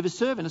attitude of a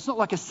servant. It's not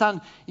like a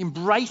son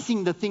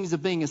embracing the things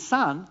of being a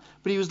son,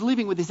 but he was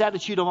living with this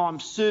attitude of, I'm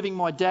serving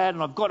my dad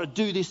and I've got to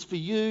do this for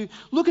you.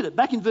 Look at it.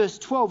 Back in verse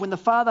 12, when the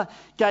father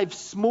gave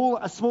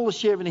a smaller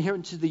share of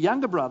inheritance to the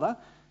younger brother,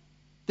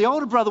 the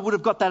older brother would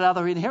have got that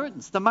other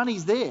inheritance. The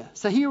money's there.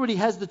 So he already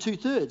has the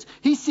 2/3.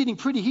 He's sitting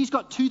pretty. He's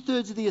got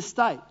 2/3 of the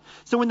estate.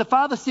 So when the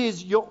father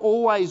says, you're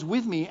always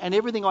with me and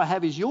everything I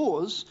have is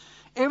yours,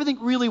 everything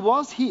really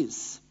was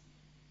his.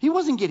 He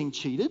wasn't getting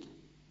cheated.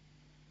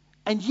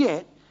 And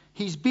yet,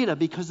 he's bitter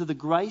because of the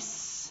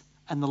grace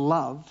and the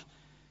love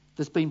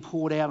that's been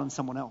poured out on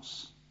someone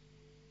else.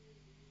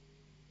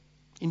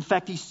 In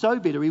fact, he's so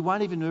bitter, he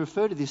won't even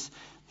refer to this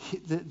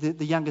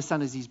the younger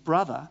son as his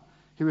brother,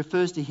 he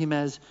refers to him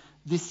as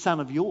this son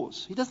of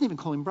yours. He doesn't even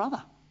call him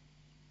brother.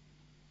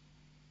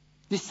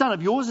 This son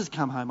of yours has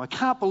come home. I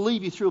can't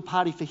believe you threw a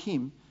party for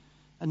him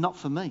and not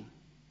for me.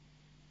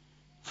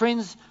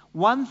 Friends,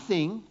 one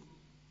thing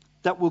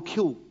that will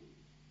kill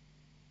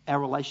our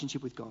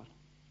relationship with God,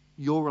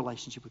 your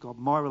relationship with God,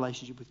 my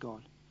relationship with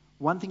God,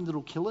 one thing that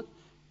will kill it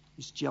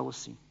is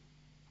jealousy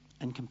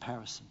and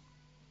comparison.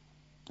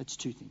 That's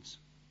two things.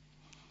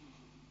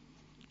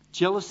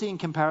 Jealousy and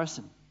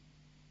comparison.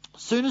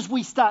 As soon as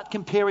we start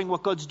comparing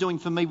what God's doing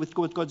for me with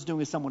what God's doing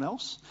with someone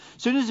else,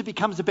 as soon as it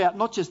becomes about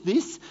not just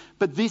this,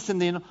 but this and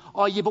then,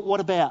 oh yeah, but what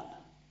about?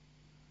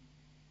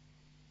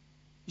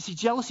 You see,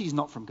 jealousy is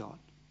not from God.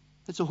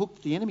 That's a hook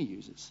that the enemy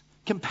uses.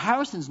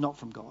 Comparison's not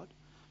from God.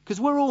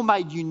 Because we're all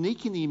made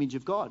unique in the image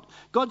of God.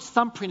 God's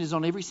thumbprint is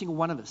on every single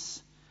one of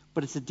us,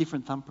 but it's a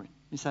different thumbprint.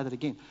 Let me say that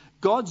again.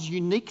 God's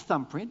unique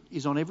thumbprint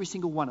is on every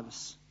single one of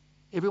us.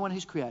 Everyone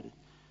who's created.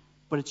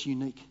 But it's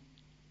unique.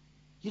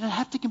 You don't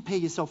have to compare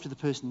yourself to the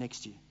person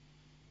next to you.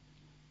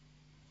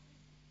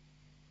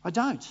 I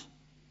don't.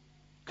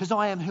 Because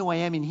I am who I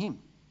am in him.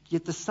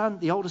 Yet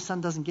the older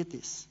son doesn't get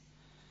this.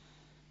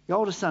 The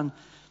older son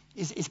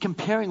is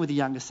comparing with the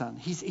younger son.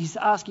 He's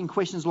asking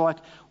questions like,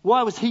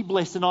 why was he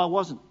blessed and I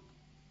wasn't?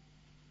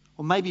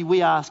 Or maybe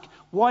we ask,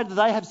 why do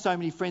they have so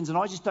many friends and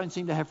I just don't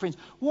seem to have friends?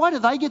 Why do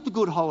they get the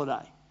good holiday?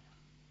 I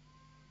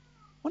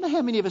wonder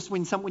how many of us,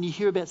 when you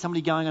hear about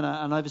somebody going on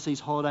an overseas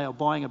holiday or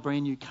buying a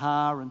brand new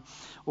car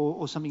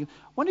or something, I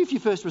wonder if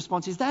your first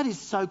response is, that is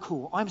so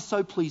cool. I'm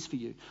so pleased for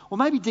you. Or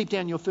maybe deep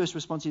down your first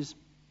response is,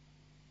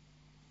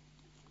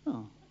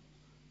 oh,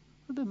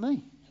 what about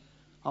me?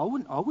 I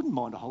wouldn't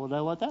mind a holiday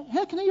like that.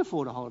 How can he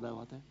afford a holiday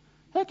like that?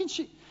 How can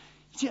she?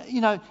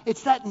 You know,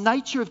 it's that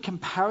nature of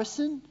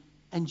comparison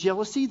and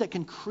jealousy that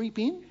can creep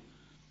in.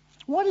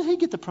 Why did he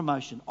get the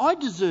promotion? I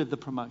deserve the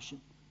promotion.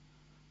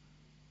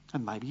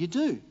 And maybe you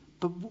do.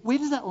 But where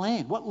does that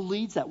land? What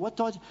leads that?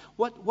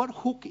 What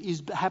hook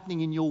is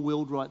happening in your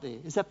world right there?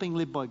 Is that being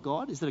led by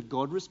God? Is that a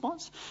God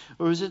response?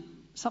 Or is it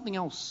something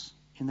else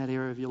in that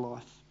area of your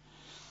life?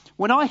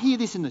 When I hear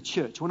this in the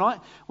church, when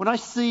I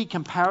see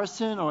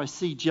comparison or I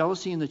see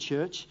jealousy in the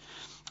church,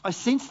 I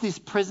sense this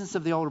presence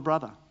of the older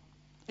brother.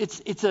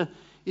 It's a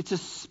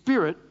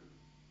spirit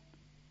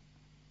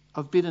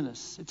of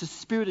bitterness. It's a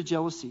spirit of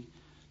jealousy.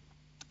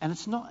 And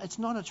it's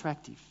not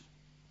attractive.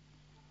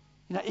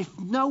 You know, if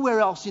nowhere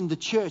else in the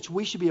church,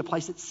 we should be a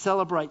place that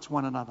celebrates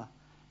one another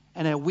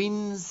and our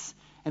wins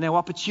and our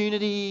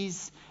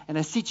opportunities and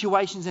our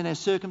situations and our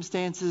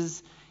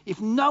circumstances.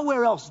 If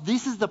nowhere else,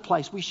 this is the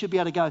place we should be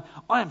able to go,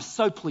 I am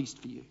so pleased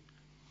for you,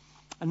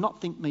 and not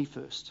think me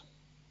first.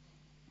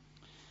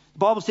 The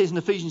Bible says in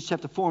Ephesians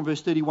chapter 4 and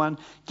verse 31,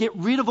 get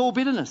rid of all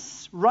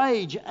bitterness,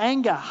 rage,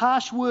 anger,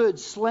 harsh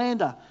words,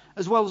 slander,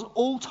 as well as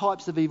all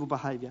types of evil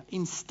behaviour.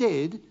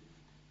 Instead,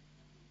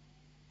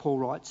 Paul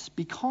writes,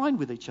 be kind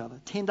with each other,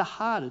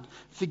 tender-hearted,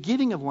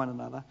 forgiving of one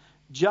another,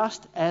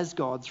 just as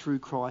God through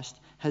Christ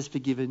has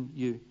forgiven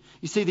you.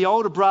 You see, the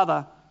older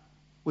brother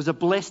was a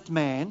blessed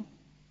man,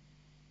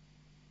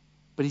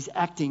 but he's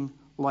acting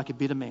like a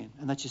bitter man.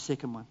 And that's your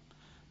second one.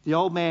 The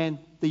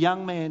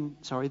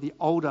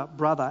older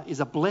brother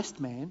is a blessed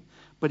man,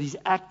 but he's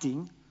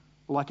acting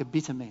like a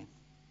bitter man.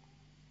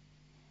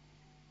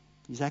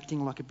 He's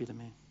acting like a bitter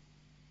man.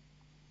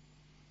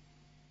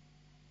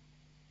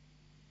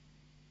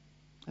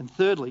 And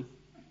thirdly,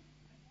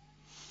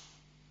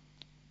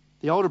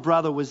 the older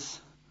brother was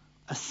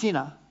a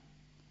sinner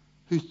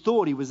who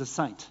thought he was a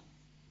saint.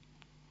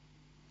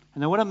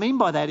 And now what I mean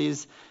by that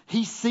is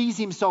he sees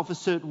himself a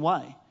certain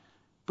way,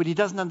 but he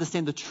doesn't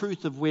understand the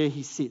truth of where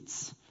he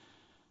sits.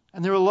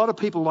 And there are a lot of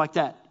people like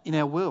that in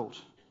our world.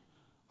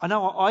 I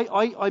know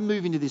I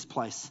move into this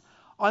place.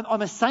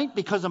 I'm a saint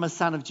because I'm a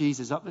son of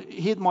Jesus.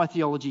 Here's my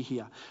theology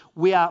here.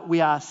 We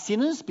are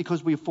sinners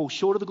because we fall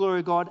short of the glory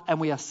of God, and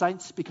we are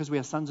saints because we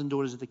are sons and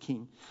daughters of the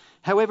King.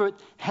 However,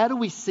 how do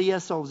we see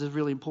ourselves is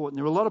really important.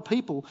 There are a lot of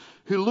people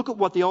who look at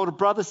what the older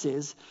brother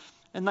says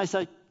and they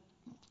say,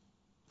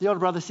 the older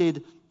brother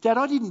said, Dad,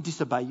 I didn't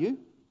disobey you.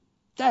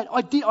 Dad,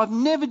 I've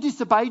never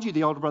disobeyed you,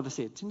 the older brother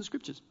said. It's in the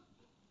scriptures.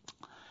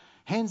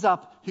 Hands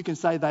up who can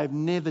say they've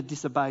never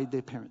disobeyed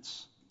their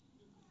parents.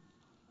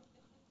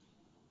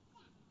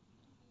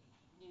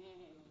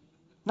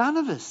 None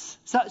of us.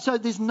 So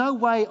there's no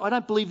way, I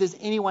don't believe there's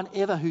anyone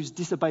ever who's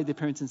disobeyed their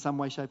parents in some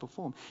way, shape or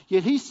form.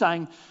 Yet he's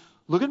saying,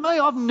 look at me,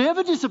 I've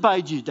never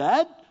disobeyed you,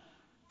 Dad.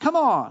 Come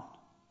on.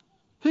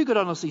 Who could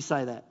honestly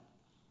say that?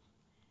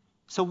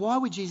 So why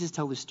would Jesus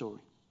tell this story?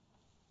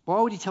 Why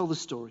would he tell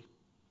this story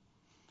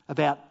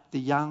about the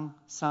young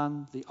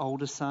son, the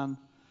older son?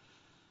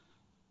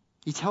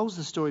 He tells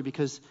the story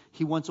because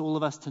he wants all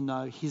of us to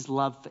know his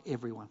love for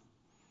everyone.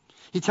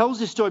 He tells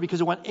this story because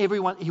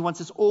he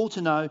wants us all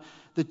to know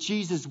that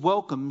Jesus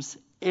welcomes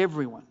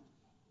everyone.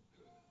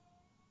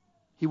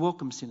 He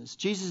welcomes sinners.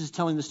 Jesus is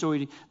telling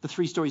the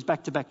three stories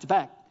back to back to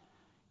back.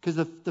 Because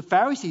the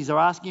Pharisees are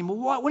asking him,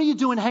 well, what are you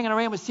doing hanging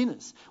around with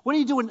sinners? What are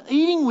you doing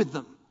eating with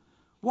them?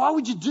 Why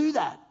would you do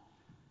that?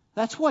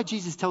 That's why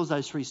Jesus tells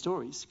those three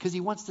stories, because he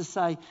wants to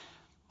say,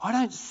 I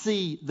don't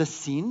see the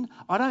sin.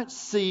 I don't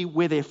see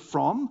where they're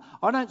from.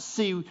 I don't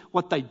see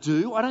what they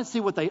do. I don't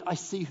see I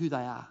see who they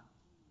are.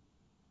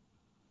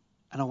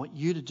 And I want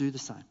you to do the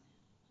same.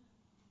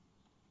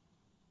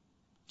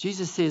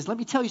 Jesus says, let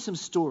me tell you some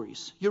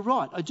stories. You're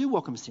right, I do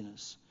welcome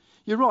sinners.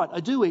 You're right, I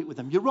do eat with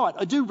them. You're right,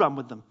 I do run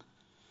with them.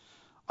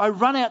 I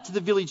run out to the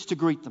village to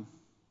greet them.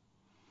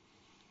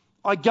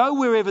 I go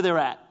wherever they're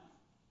at.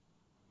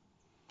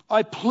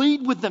 I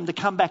plead with them to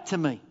come back to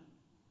me.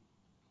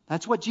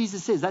 That's what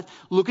Jesus says.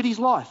 Look at his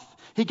life.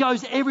 He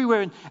goes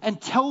everywhere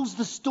and tells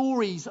the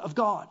stories of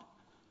God.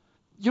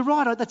 You're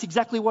right, that's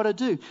exactly what I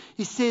do.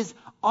 He says,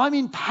 I'm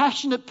in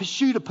passionate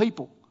pursuit of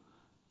people,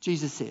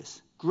 Jesus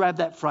says. Grab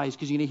that phrase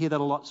because you're going to hear that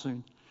a lot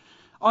soon.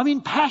 I'm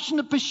in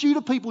passionate pursuit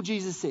of people,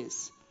 Jesus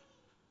says.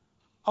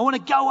 I want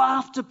to go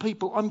after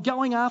people. I'm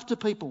going after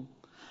people.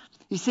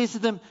 He says to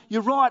them,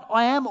 you're right,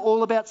 I am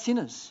all about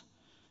sinners.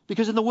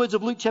 Because in the words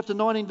of Luke chapter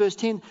 19, verse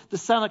 10, the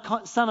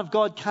Son of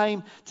God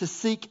came to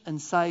seek and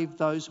save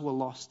those who are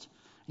lost.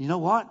 And you know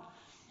what?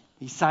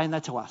 He's saying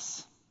that to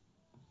us.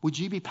 Would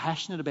you be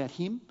passionate about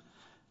him?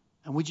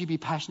 And would you be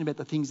passionate about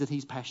the things that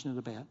he's passionate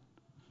about?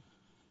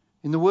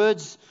 In the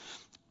words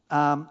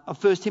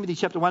of 1 Timothy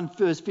chapter 1,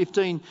 verse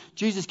 15,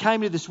 Jesus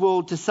came into this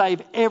world to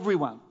save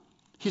everyone.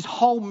 His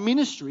whole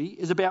ministry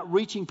is about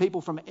reaching people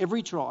from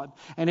every tribe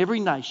and every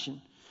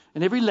nation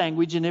and every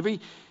language and every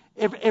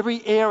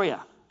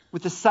area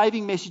with the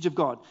saving message of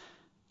God.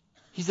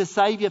 He's a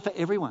saviour for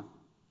everyone.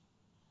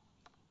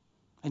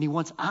 And he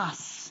wants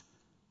us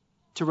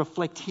to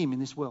reflect him in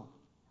this world.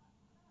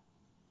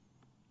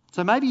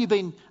 So maybe you've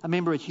been a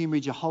member at Hume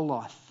Ridge your whole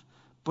life,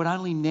 but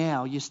only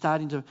now you're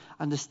starting to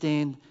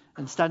understand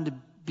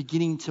and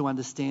beginning to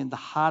understand the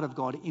heart of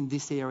God in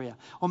this area.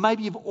 Or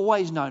maybe you've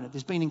always known it.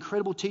 There's been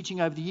incredible teaching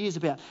over the years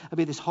about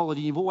this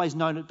holiday. You've always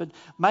known it, but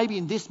maybe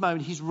in this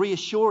moment he's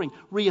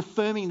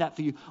reaffirming that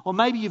for you. Or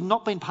maybe you've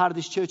not been part of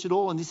this church at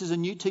all and this is a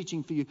new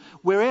teaching for you.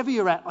 Wherever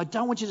you're at, I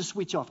don't want you to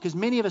switch off, because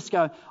many of us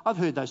go, I've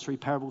heard those three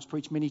parables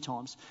preached many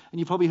times, and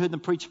you've probably heard them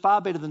preached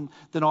far better than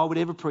I would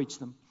ever preach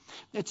them.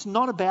 It's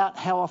not about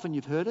how often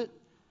you've heard it.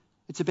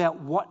 It's about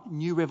what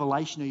new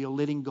revelation are you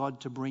letting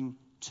God to bring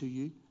to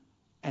you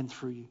and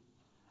through you.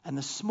 And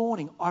this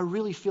morning, I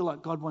really feel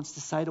like God wants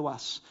to say to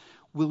us,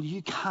 will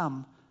you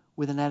come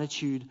with an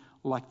attitude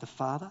like the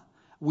Father?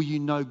 Will you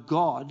know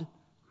God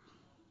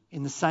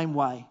in the same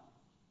way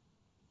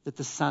that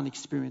the Son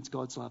experienced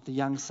God's love, the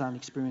young son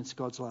experienced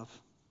God's love?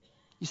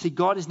 You see,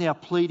 God is now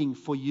pleading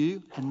for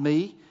you and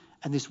me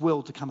and this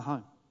world to come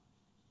home,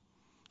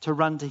 to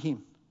run to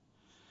him.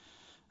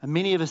 And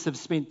many of us have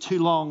spent too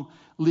long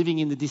living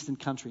in the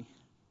distant country.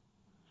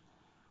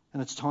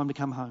 And it's time to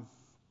come home.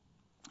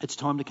 It's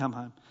time to come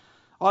home.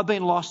 I've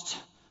been lost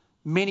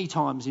many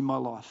times in my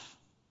life.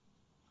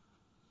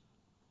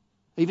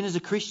 Even as a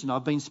Christian,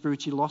 I've been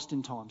spiritually lost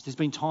in times. There's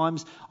been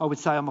times I would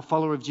say I'm a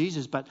follower of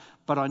Jesus, but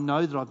I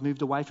know that I've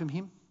moved away from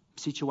him.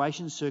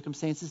 Situations,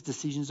 circumstances,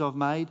 decisions I've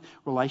made,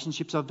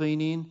 relationships I've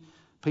been in,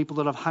 people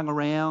that I've hung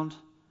around.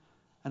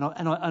 And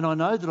I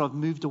know that I've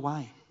moved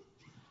away.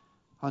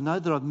 I know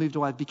that I've moved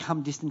away, I've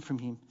become distant from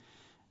him.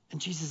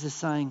 And Jesus is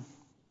saying,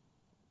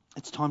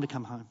 it's time to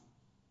come home.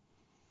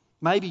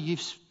 Maybe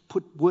you've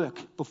put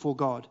work before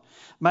God.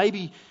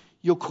 Maybe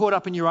you're caught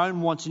up in your own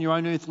wants and your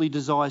own earthly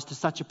desires to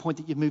such a point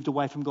that you've moved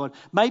away from God.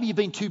 Maybe you've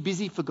been too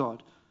busy for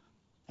God.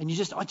 And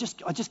I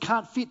just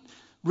can't fit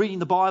reading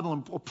the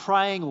Bible or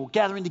praying or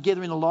gathering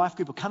together in a life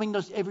group or coming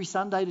every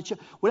Sunday to church.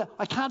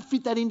 I can't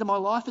fit that into my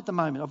life at the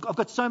moment. I've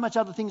got so much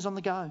other things on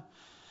the go.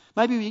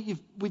 Maybe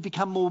we've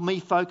become more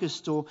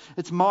me-focused, or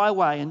it's my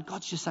way, and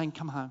God's just saying,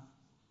 come home.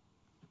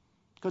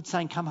 God's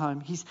saying, come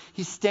home. He's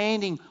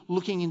standing,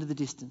 looking into the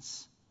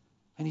distance,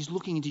 and he's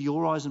looking into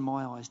your eyes and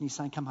my eyes, and he's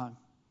saying, come home.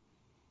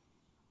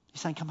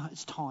 He's saying, come home.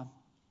 It's time.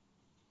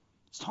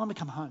 It's time to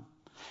come home.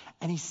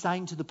 And he's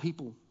saying to the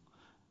people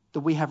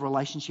that we have a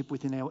relationship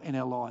with in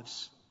our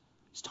lives,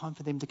 it's time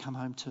for them to come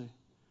home too.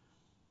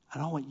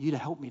 And I want you to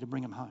help me to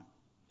bring them home.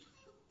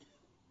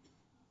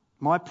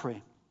 My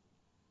prayer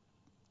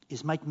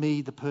is, make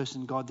me the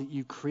person, God, that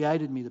you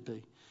created me to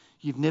be.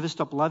 You've never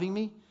stopped loving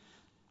me.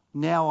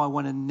 Now I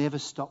want to never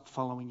stop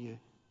following you.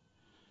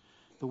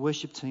 The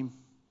worship team,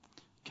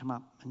 come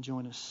up and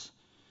join us.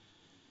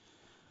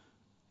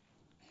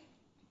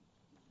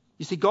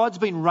 You see, God's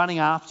been running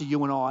after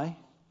you and I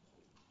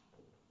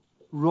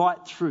right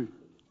through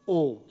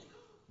all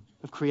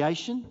of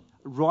creation,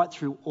 right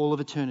through all of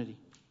eternity.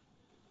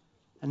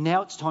 And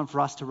now it's time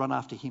for us to run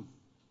after him.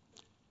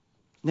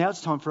 Now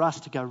it's time for us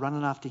to go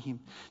running after him,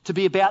 to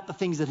be about the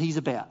things that he's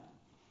about,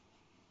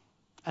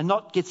 and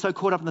not get so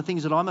caught up in the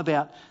things that I'm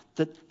about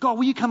that, God,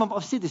 will you come and,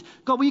 I've said this,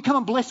 God, will you come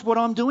and bless what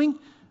I'm doing?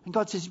 And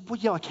God says, well,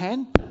 yeah, I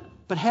can,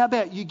 but how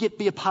about you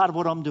be a part of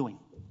what I'm doing?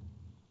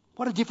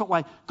 What a different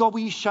way. God,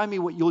 will you show me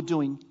what you're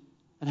doing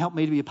and help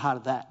me to be a part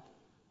of that?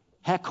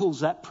 How cool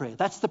is that prayer?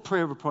 That's the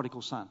prayer of a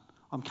prodigal son.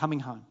 I'm coming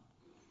home.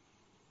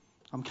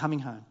 I'm coming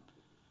home.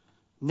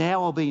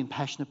 Now I'll be in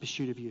passionate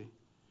pursuit of you.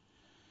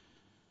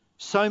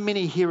 So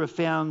many here have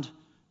found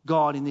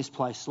God in this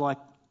place. Like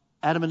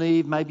Adam and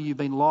Eve, maybe you've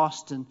been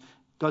lost and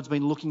God's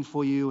been looking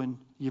for you and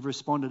you've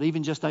responded.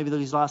 Even just over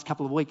these last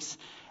couple of weeks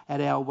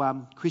at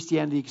our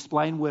Christianity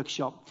Explained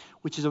workshop,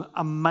 which is an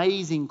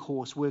amazing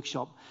course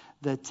workshop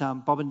that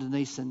Bob and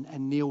Denise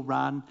and Neil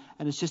run.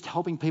 And it's just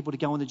helping people to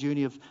go on the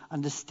journey of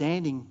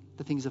understanding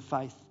the things of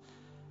faith.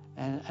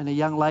 And a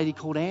young lady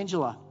called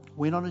Angela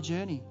went on a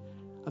journey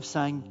of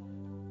saying,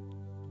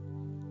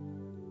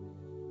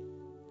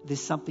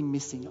 there's something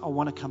missing. I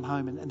want to come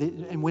home.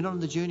 And went on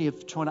the journey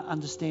of trying to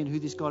understand who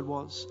this God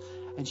was.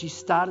 And she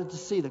started to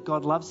see that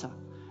God loves her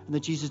and that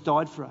Jesus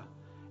died for her.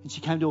 And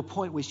she came to a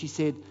point where she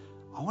said,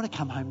 I want to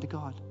come home to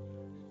God.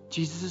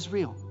 Jesus is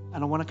real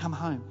and I want to come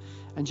home.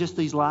 And just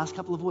these last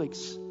couple of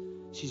weeks,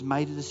 she's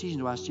made a decision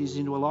to ask Jesus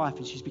into her life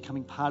and she's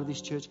becoming part of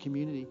this church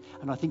community.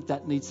 And I think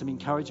that needs some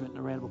encouragement and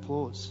a round of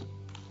applause.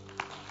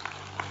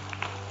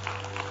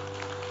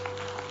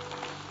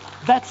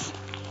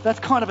 That's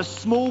kind of a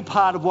small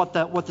part of what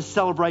the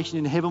celebration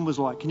in heaven was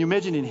like. Can you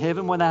imagine in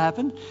heaven when that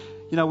happened?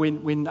 You know, when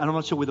and I'm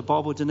not sure whether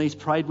Bob or Denise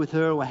prayed with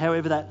her or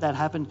however that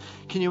happened.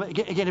 Can you,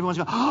 again, everyone's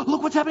going, oh,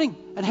 look what's happening.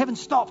 And heaven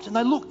stopped and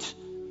they looked.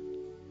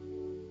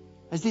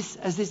 As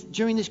this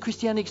during this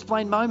Christianity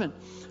Explained moment,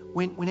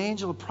 when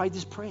Angela prayed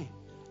this prayer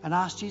and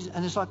asked Jesus,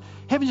 and it's like,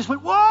 heaven just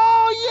went,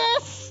 whoa,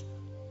 yes!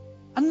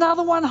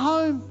 Another one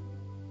home.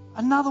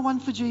 Another one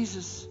for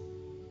Jesus.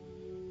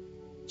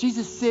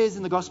 Jesus says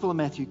in the Gospel of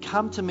Matthew,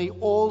 come to me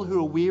all who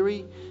are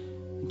weary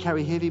and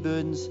carry heavy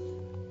burdens,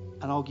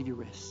 and I'll give you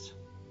rest.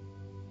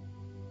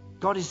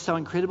 God is so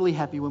incredibly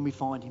happy when we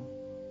find him,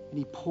 and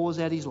he pours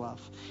out his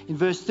love. In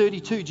verse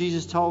 32,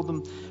 Jesus told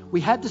them,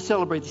 we had to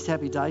celebrate this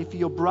happy day, for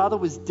your brother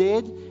was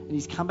dead, and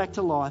he's come back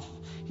to life.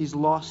 He's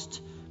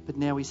lost, but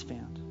now he's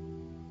found.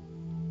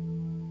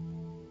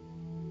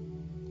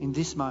 In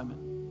this moment,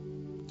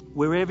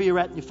 wherever you're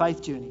at in your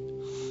faith journey,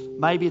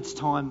 maybe it's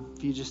time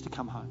for you just to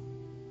come home.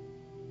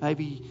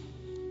 Maybe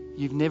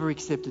you've never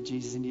accepted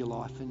Jesus into your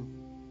life and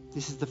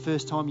this is the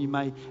first time you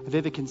may have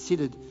ever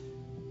considered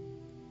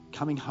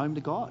coming home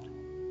to God.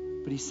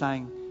 But he's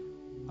saying,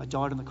 I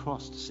died on the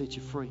cross to set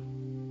you free.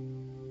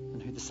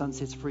 And who the Son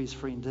sets free is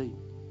free indeed.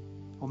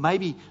 Or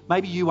maybe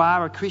you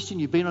are a Christian,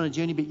 you've been on a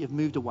journey, but you've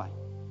moved away.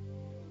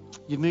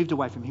 You've moved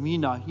away from him. You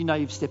know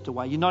you've stepped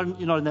away. You're not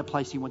in that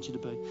place he wants you to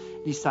be.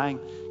 And he's saying,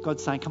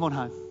 God's saying, come on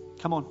home.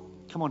 Come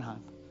on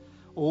home.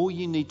 All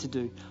you need to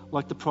do,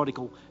 like the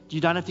prodigal,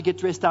 you don't have to get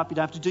dressed up. You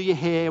don't have to do your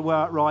hair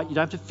right. You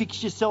don't have to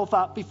fix yourself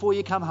up before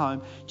you come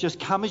home. Just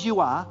come as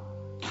you are.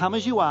 Come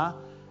as you are.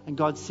 And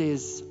God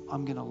says,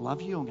 I'm going to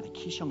love you. I'm going to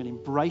kiss you. I'm going to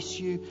embrace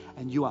you.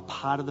 And you are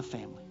part of the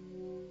family.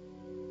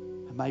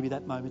 And maybe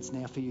that moment's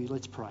now for you.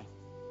 Let's pray.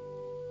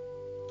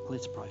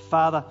 Let's pray.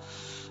 Father,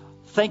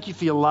 thank you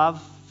for your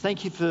love.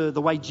 Thank you for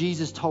the way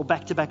Jesus told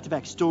back to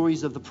back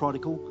stories of the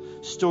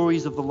prodigal,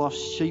 stories of the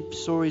lost sheep,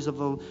 stories of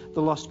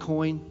the lost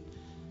coin,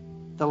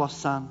 the lost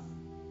son.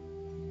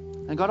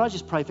 And God, I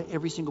just pray for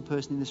every single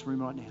person in this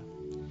room right now.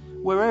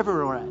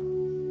 Wherever we're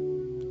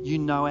at, you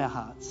know our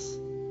hearts.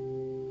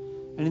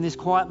 And in this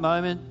quiet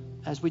moment,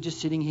 as we're just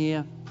sitting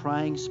here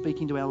praying,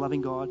 speaking to our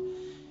loving God,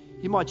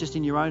 you might just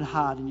in your own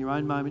heart, in your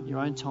own moment, in your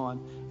own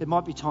time, it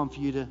might be time for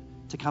you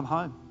to come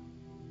home.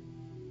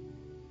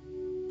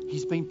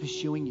 He's been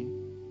pursuing you.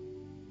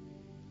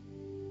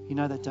 You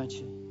know that, don't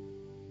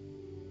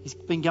you? He's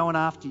been going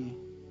after you.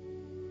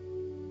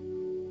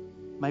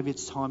 Maybe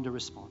it's time to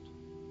respond.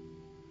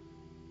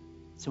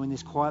 So in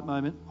this quiet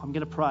moment, I'm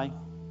going to pray.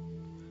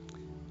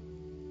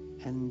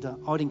 And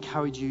I'd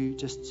encourage you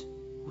just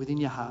within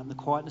your heart, in the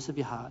quietness of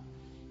your heart,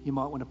 you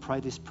might want to pray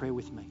this prayer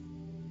with me.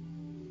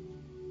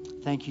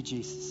 Thank you,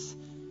 Jesus,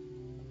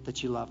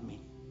 that you love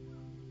me.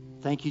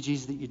 Thank you,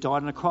 Jesus, that you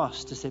died on a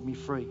cross to set me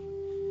free.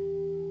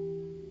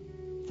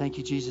 Thank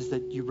you, Jesus,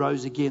 that you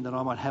rose again that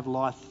I might have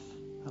life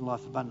and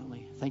life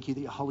abundantly. Thank you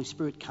that your Holy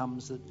Spirit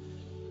comes that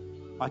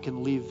I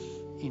can live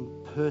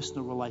in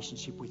personal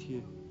relationship with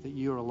you, that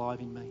you're alive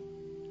in me.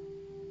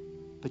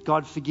 But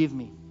God, forgive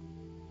me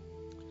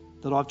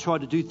that I've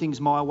tried to do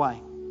things my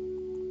way.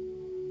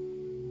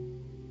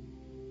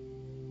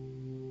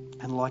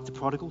 And like the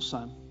prodigal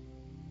son,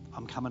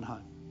 I'm coming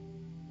home.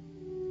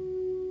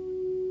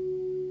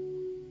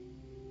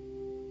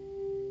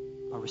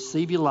 I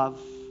receive your love.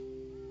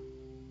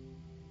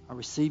 I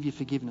receive your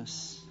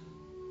forgiveness.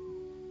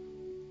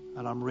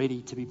 And I'm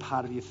ready to be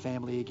part of your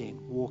family again,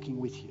 walking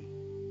with you.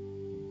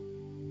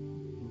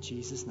 In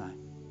Jesus' name.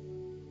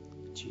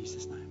 In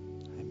Jesus' name.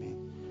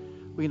 Amen.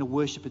 We're going to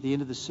worship at the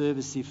end of the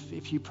service.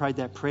 If you prayed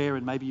that prayer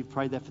and maybe you've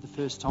prayed that for the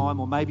first time,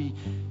 or maybe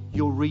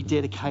you're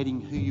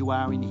rededicating who you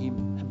are in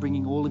him and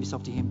bringing all of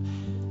yourself to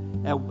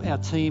him, our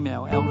team,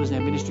 our elders, and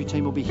our ministry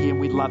team will be here and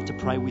we'd love to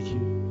pray with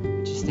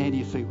you. Just stand to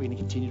your feet. We're going to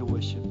continue to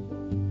worship.